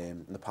and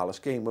the Palace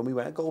game, when we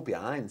went a goal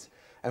behind,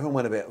 everyone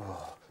went a bit,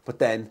 but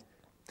then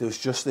there was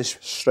just this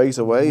straight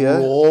away,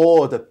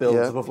 roar that built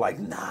up of like,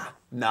 nah,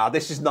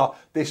 this is not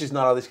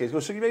how this game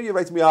goes. So maybe you're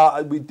right to me.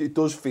 It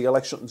does feel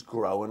like something's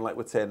growing, like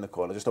we're turning the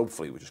corner. Just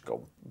hopefully we just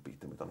go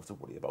beat them. don't have to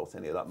worry about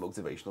any of that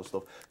motivational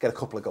stuff. Get a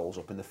couple of goals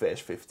up in the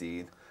first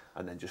 15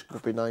 and then just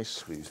would be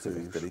nice. Cruise to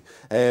victory.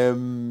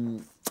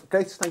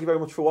 Great, thank you very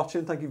much for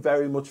watching. Thank you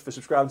very much for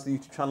subscribing to the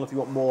YouTube channel. If you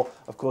want more,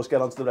 of course,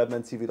 get onto the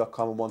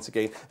redmentv.com, and once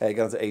again, get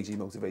onto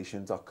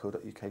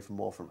agmotivation.co.uk for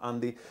more from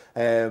Andy.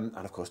 And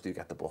of course, do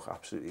get the book,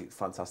 absolutely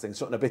fantastic.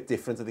 Something a bit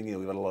different. I think, you know,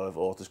 we've had a lot of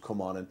authors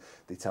come on and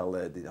they tell,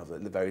 they have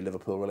very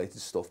Liverpool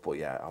related stuff, but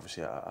yeah,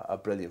 obviously a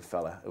brilliant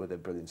fella with a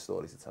brilliant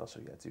story to tell, so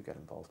yeah, do get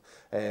involved.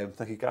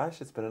 Thank you guys,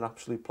 it's been an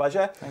absolute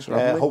pleasure. Thanks for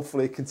having me.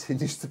 Hopefully it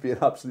continues to be an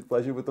absolute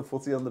pleasure with the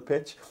footy on the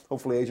pitch.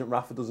 Hopefully Agent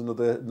Rafa does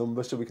another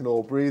number so we can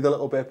all breathe a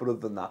little bit, but other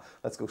than that,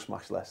 let's go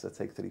smash Leicester,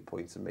 take 3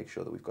 points and make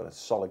sure that we've got a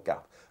solid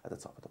gap at the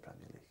top of the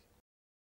Premier League.